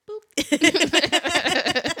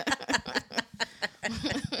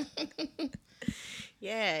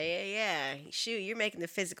 Yeah. Shoot, you're making the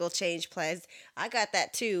physical change plans. I got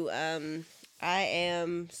that too. I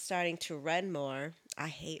am starting to run more. I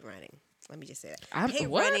hate running. Let me just say that. I hate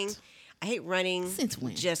what? running. I hate running. Since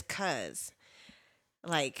when? Just cause.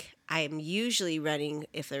 Like, I'm usually running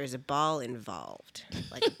if there's a ball involved,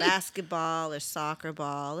 like a basketball or soccer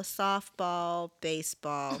ball, a softball,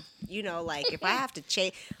 baseball. Like if I have to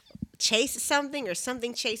chase something or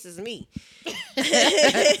something chases me,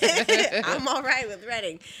 I'm all right with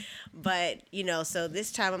running. But, so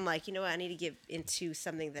this time I'm like, I need to get into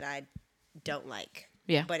something that I don't like.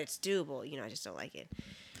 Yeah. But it's doable. I just don't like it.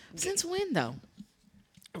 Since when, though?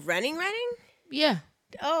 Running? Yeah.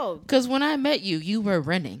 Oh. Because when I met you, you were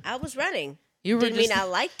running. I was running. You were Didn't just... mean I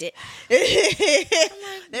liked it.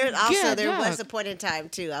 There was a point in time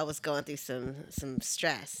too. I was going through some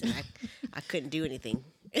stress, and I couldn't do anything.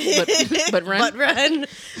 But run. But run.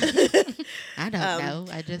 I don't know.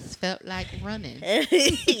 I just felt like running.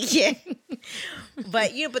 Yeah.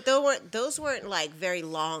 But those weren't like very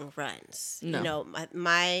long runs. No.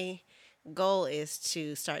 My goal is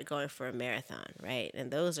to start going for a marathon, right?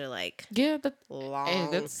 And those are like long. Hey,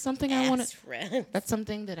 that's something I want to. That's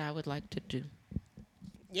something that I would like to do.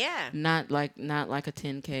 Yeah. Not like a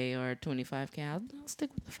 10K or a 25K. I'll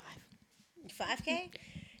stick with the 5K.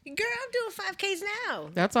 Girl, I'm doing 5Ks now.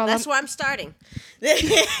 That's where I'm starting. I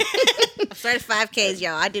started 5Ks,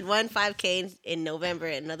 y'all. I did one 5K in November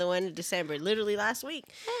and another one in December, literally last week.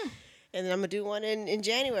 And then I'm going to do one in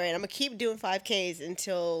January. And I'm going to keep doing 5Ks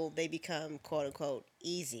until they become, quote, unquote,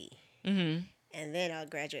 easy. Mm-hmm. And then I'll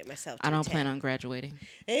graduate myself to I don't 10. plan on graduating.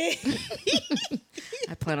 I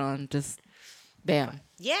plan on just, bam.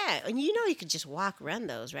 Yeah. And you could just run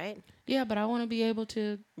those, right? Yeah, but I want to be able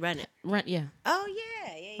to... Run it. Yeah. Oh,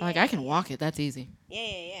 yeah. Like, I can walk it. That's easy.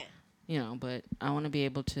 Yeah. But I want to be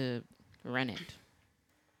able to run it.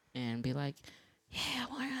 And be like, yeah,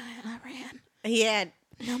 I ran. Yeah.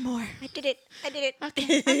 No more. I did it. Okay, I'm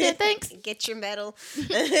dead. Thanks. Get your medal.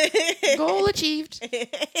 Goal achieved.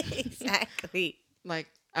 Exactly. Like,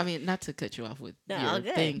 I mean, not to cut you off with all your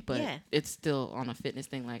good. thing, but Yeah. it's still on a fitness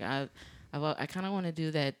thing. Like, I kind of want to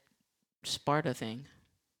do that Sparta thing.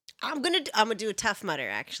 I'm gonna do a Tough Mudder,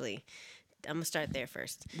 actually. I'm gonna start there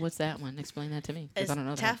first. What's that one? Explain that to me, because I don't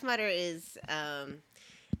know that. Tough Mudder is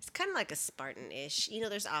it's kind of like a Spartan-ish.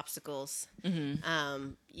 There's obstacles. Mm-hmm.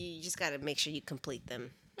 You just got to make sure you complete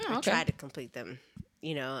them. Oh, okay. Try to complete them.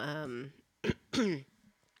 And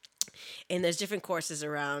there's different courses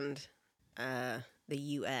around the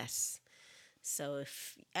U.S. So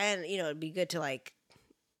it'd be good to like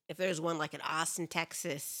if there's one like in Austin,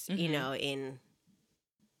 Texas, Mm-hmm. In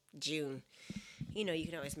June, you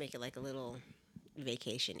can always make it like a little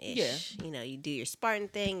vacation-ish. Yeah. You do your Spartan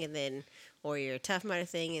thing or your Tough Mudder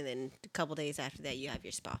thing, and then a couple days after that you have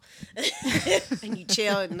your spa. And you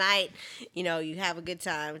chill at night, you have a good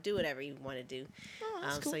time, do whatever you want to do. Oh,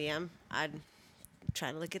 that's cool. So yeah, I'm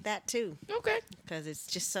trying to look at that too. Okay. Because it's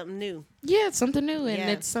just something new. Yeah, it's something new, and Yeah.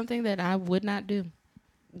 it's something that I would not do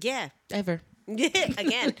Yeah. ever.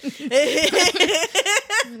 Again.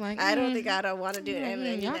 Like, I don't think I don't want to do it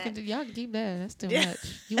ever. Y'all can keep that. That's too Yeah. much.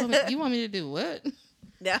 You want me to do what?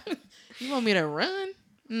 No. You want me to run?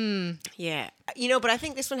 Yeah. But I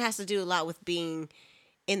think this one has to do a lot with being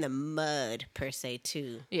in the mud per se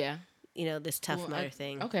too. Yeah. This Tough Mudder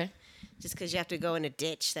thing. Okay. Just because you have to go in a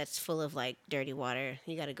ditch that's full of like dirty water.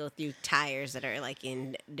 You got to go through tires that are like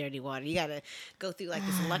in dirty water. You got to go through like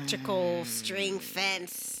this electrical string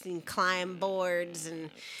fence and climb boards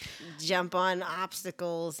and jump on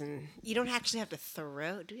obstacles. And you don't actually have to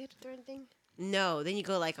throw. Do you have to throw anything? No. Then you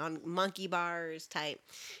go like on monkey bars type.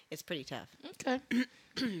 It's pretty tough. Okay.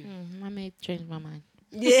 I may change my mind.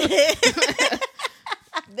 Yeah.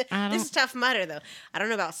 I This is Tough Mudder though. I don't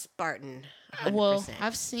know about Spartan. 100%. Well,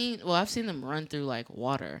 I've seen them run through like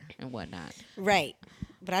water and whatnot. Right.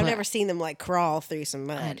 But I've never seen them like crawl through some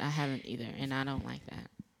mud. I haven't either, and I don't like that.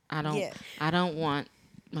 I don't. Yeah. I don't want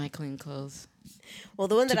my clean clothes. Well,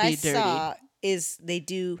 the one that to I be dirty. saw is they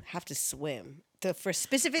do have to swim. For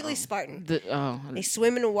specifically Spartan. They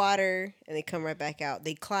swim in the water and they come right back out.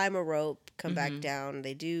 They climb a rope, come back down.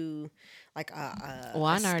 They do like a Well,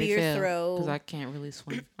 I a already spear failed throw. because I can't really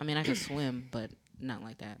swim. I mean, I can swim, but not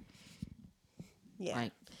like that. Yeah.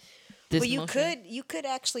 Like, this But motion. you could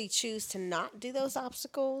actually choose to not do those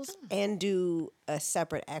obstacles and do a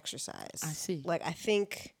separate exercise. I see. Like I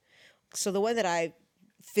think so. The one that I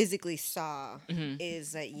physically saw Mm-hmm.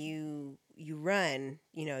 is that you run.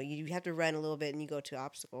 You know, you have to run a little bit and you go to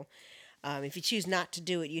obstacle. If you choose not to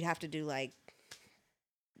do it, you'd have to do like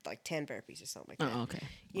 10 burpees or something like that. Oh, okay.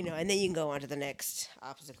 You know, and then you can go on to the next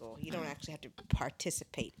obstacle. You don't actually have to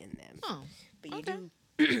participate in them, Oh, but you okay.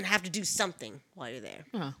 do have to do something while you're there.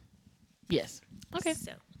 Oh, yes. Okay.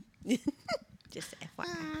 So, just FYI.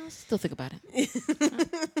 I'll still think about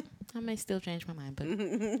it. I may still change my mind, but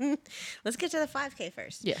Let's get to the 5K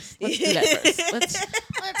first. yes, let's do that first.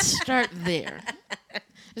 Let's start there.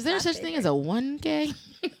 Is there such thing as a 1K?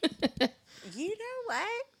 You know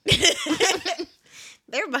what?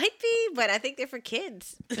 There might be, but I think they're for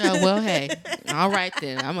kids. Well, hey, all right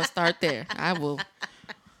then. I'm gonna start there. I will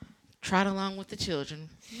trot along with the children.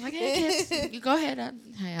 Like, hey, kids, you go ahead.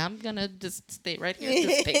 I'm gonna just stay right here at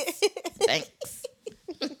this pace. Thanks.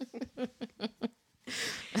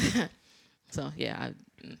 So yeah,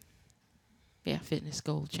 fitness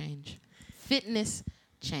goal change. Fitness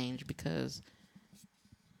change because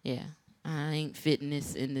yeah, I ain't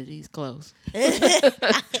fitness into these clothes.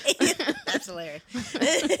 That's hilarious.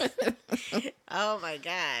 Oh my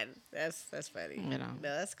god, that's funny. You know.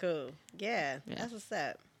 No, that's cool. Yeah, Yeah. that's what's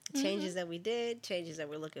up. Changes that we did, changes that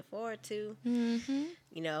we're looking forward to. Mm-hmm.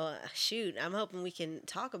 You know, shoot, I'm hoping we can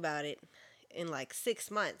talk about it in like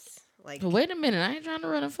 6 months. Like, But wait a minute, I ain't trying to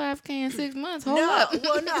run a 5K in 6 months. Hold no, up.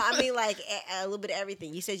 well, no, I mean like a little bit of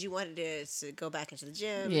everything. You said you wanted to go back into the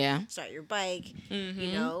gym, Yeah. start your bike. Mhm.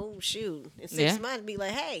 You know, shoot, in 6 Yeah. months, be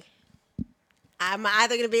like, hey. I'm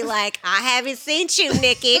either gonna be like, I haven't seen you,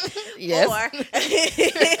 Nikki, Yes.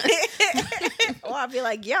 or I'll be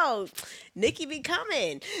like, yo, Nikki be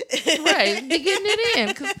coming, Right, be getting it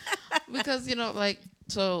in because you know, like,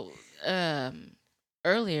 so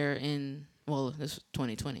earlier in, well, this was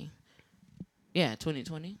 2020. Yeah,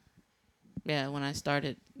 2020. Yeah, when I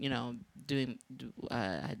started, you know,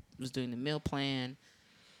 I was doing the meal plan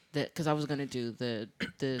that because I was gonna do the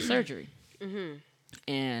surgery,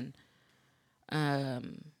 and I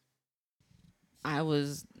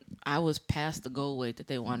was past the goal weight that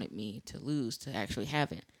they wanted me to lose to actually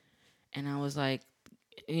have it, and I was like,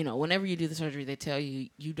 you know, whenever you do the surgery, they tell you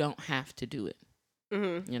you don't have to do it,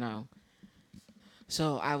 you know.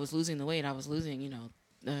 So I was losing the weight. I was losing, you know,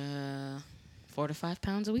 4 to 5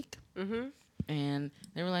 pounds a week, and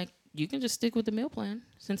they were like, you can just stick with the meal plan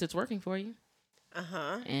since it's working for you.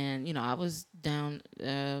 And you know, I was down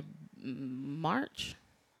March.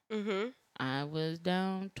 I was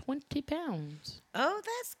down 20 pounds. Oh,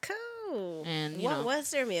 that's cool. And, you what know, was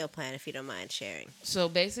their meal plan, if you don't mind sharing? So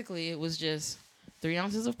basically, it was just 3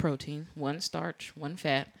 ounces of protein, 1 starch, 1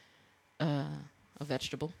 fat, a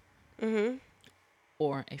vegetable,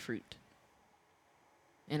 or a fruit.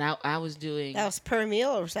 And I was doing That was per meal,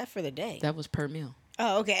 or was that for the day? that was per meal.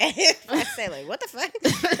 Oh, okay. I say like, what the fuck?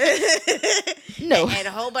 No, And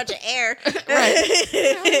a whole bunch of air. right.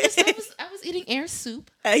 I was eating air soup.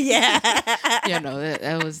 Yeah. Yeah, no,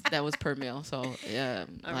 that was per meal. So All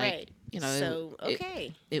like, right. you know, So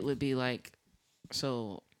okay. it would be like,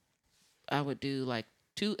 so I would do like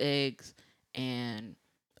 2 eggs and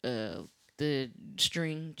the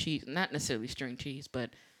string cheese, not necessarily string cheese, but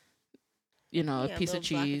you know, Yeah, a piece of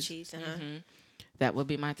little block cheese. cheese, That would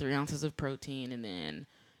be my 3 ounces of protein, and then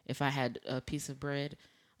if I had a piece of bread,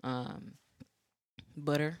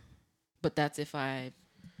 butter, but that's if I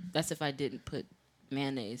didn't put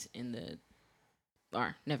mayonnaise in the.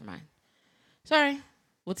 Or never mind. Sorry,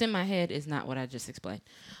 what's in my head is not what I just explained.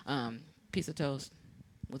 Piece of toast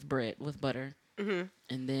with bread with butter, and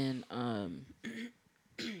then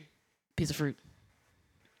piece of fruit.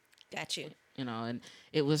 Got you. You know, and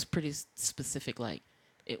it was pretty specific. Like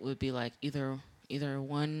it would be like either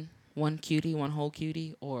one cutie, one whole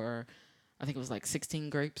cutie, or I think it was like 16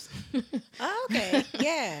 grapes. Oh, okay.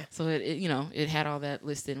 Yeah. So it you know, it had all that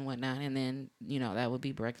listed and whatnot, and then you know that would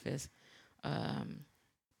be breakfast.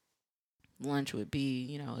 Lunch would be,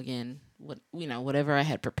 you know, again, whatever I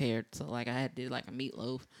had prepared. So like I had did like a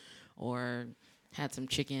meatloaf, or had some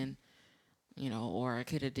chicken, you know, or I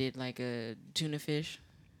could have did like a tuna fish,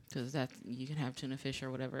 because that you can have tuna fish or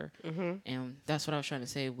whatever. And that's what I was trying to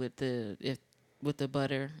say with the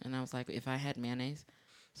butter. And I was like, if I had mayonnaise,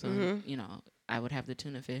 so you know, I would have the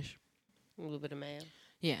tuna fish. A little bit of mayo.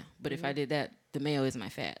 Yeah, but if I did that, the mayo is my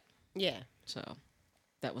fat. Yeah. So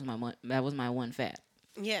that was my one fat.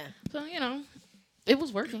 Yeah. So, you know, it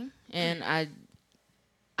was working, and I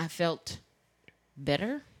felt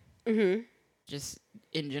better. Just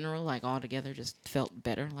in general, like all together, just felt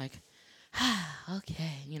better. Like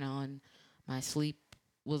Okay, and my sleep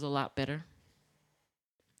was a lot better.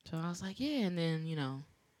 So I was like, yeah. And then,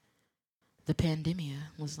 the pandemia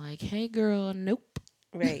was like, hey, girl, nope.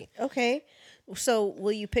 Right. Okay. So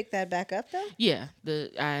will you pick that back up though? Yeah,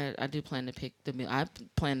 I do plan to pick the meal. I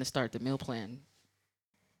plan to start the meal plan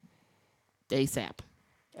ASAP.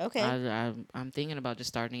 Okay. I'm thinking about just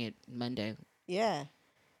starting it Monday Yeah.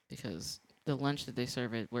 because the lunch that they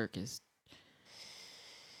serve at work is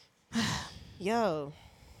Yo,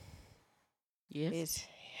 yes, it's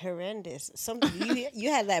horrendous. You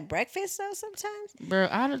had that breakfast though sometimes? bro.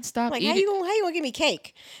 I done stopped Like eating. how you gonna give me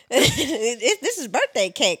cake? This is birthday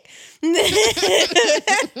cake. What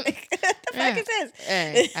the fuck is this?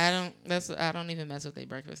 Hey, I don't even mess with their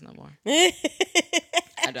breakfast no more.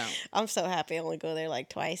 I don't. I'm so happy. I only go there like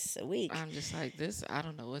twice a week. I'm just like this. I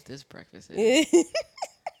don't know what this breakfast is.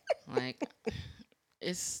 Like,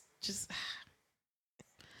 it's just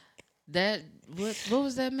that. What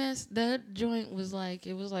was that mess? That joint was like.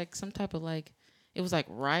 It was like some type of like. It was like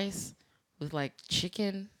rice with like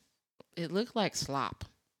chicken. It looked like slop.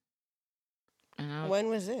 And When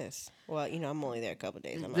was this? Well, I'm only there a couple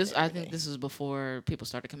days. I think this was before people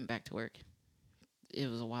started coming back to work. It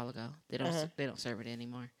was a while ago. They don't serve it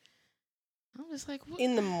anymore. I'm just like, what?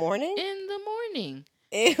 In the morning? In the morning.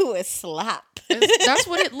 It was slop. That's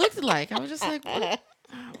what it looked like. I was just like, what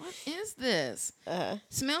is this?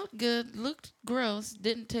 Smelled good, looked gross,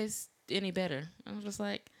 didn't taste any better. I was just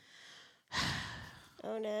like,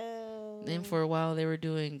 oh no. then for a while they were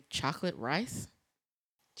doing chocolate rice.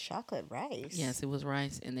 Chocolate rice? Yes, it was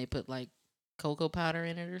rice, and they put like cocoa powder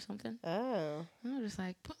in it or something. Oh. I was just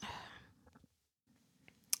like,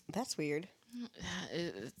 that's weird.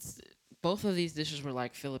 It's both of these dishes were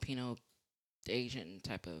like Filipino Asian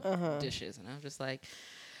type of dishes, and I was just like,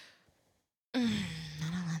 I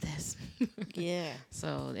don't want this. Yeah.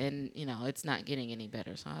 So, and it's not getting any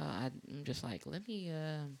better. So I'm just like, let me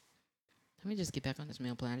just get back on this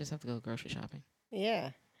meal plan. I just have to go grocery shopping.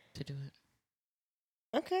 Yeah. To do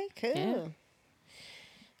it. Okay. Cool. Yeah.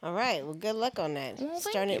 All right. Well, good luck on that. Well,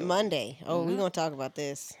 starting it Monday. Oh, we're gonna talk about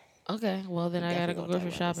this. Okay, well then I gotta go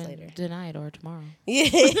grocery shopping tonight or tomorrow.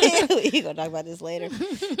 Yeah, we gonna talk about this later.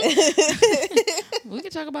 We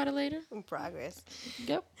can talk about it later. Progress.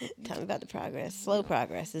 Yep. Tell me about the progress. Slow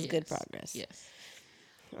progress is good progress. Yes.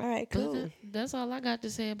 All right, cool. That's all I got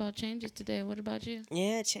to say about changes today. What about you?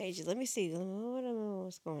 Yeah, changes. Let me see.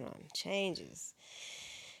 What's going on? Changes.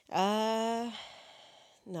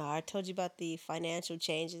 No, I told you about the financial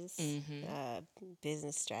changes,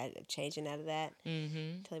 business strategy, changing out of that.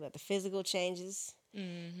 Mm-hmm. Tell you about the physical changes.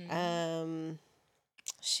 Mm-hmm.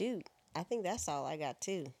 Shoot, I think that's all I got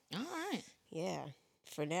too. All right. Yeah,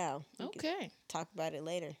 for now. Okay. Talk about it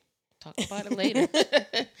later. Talk about it later.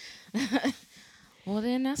 Well,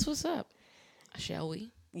 then that's what's up. Shall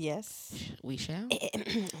we? Yes. We shall. Me.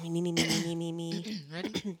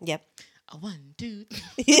 Ready? Yep. 1, 2.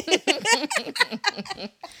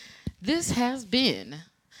 This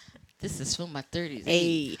is for my 30s.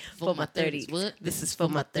 Hey, for my 30s. What? This is for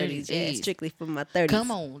my 30s. Yeah, Hey. strictly for my 30s.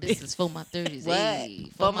 Come on, this is for my 30s. What? Hey,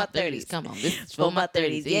 For my 30s. Come on, this is for my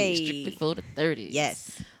 30s. Hey, Yay. strictly for the 30s.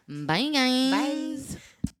 Yes. Bye, guys. Bye.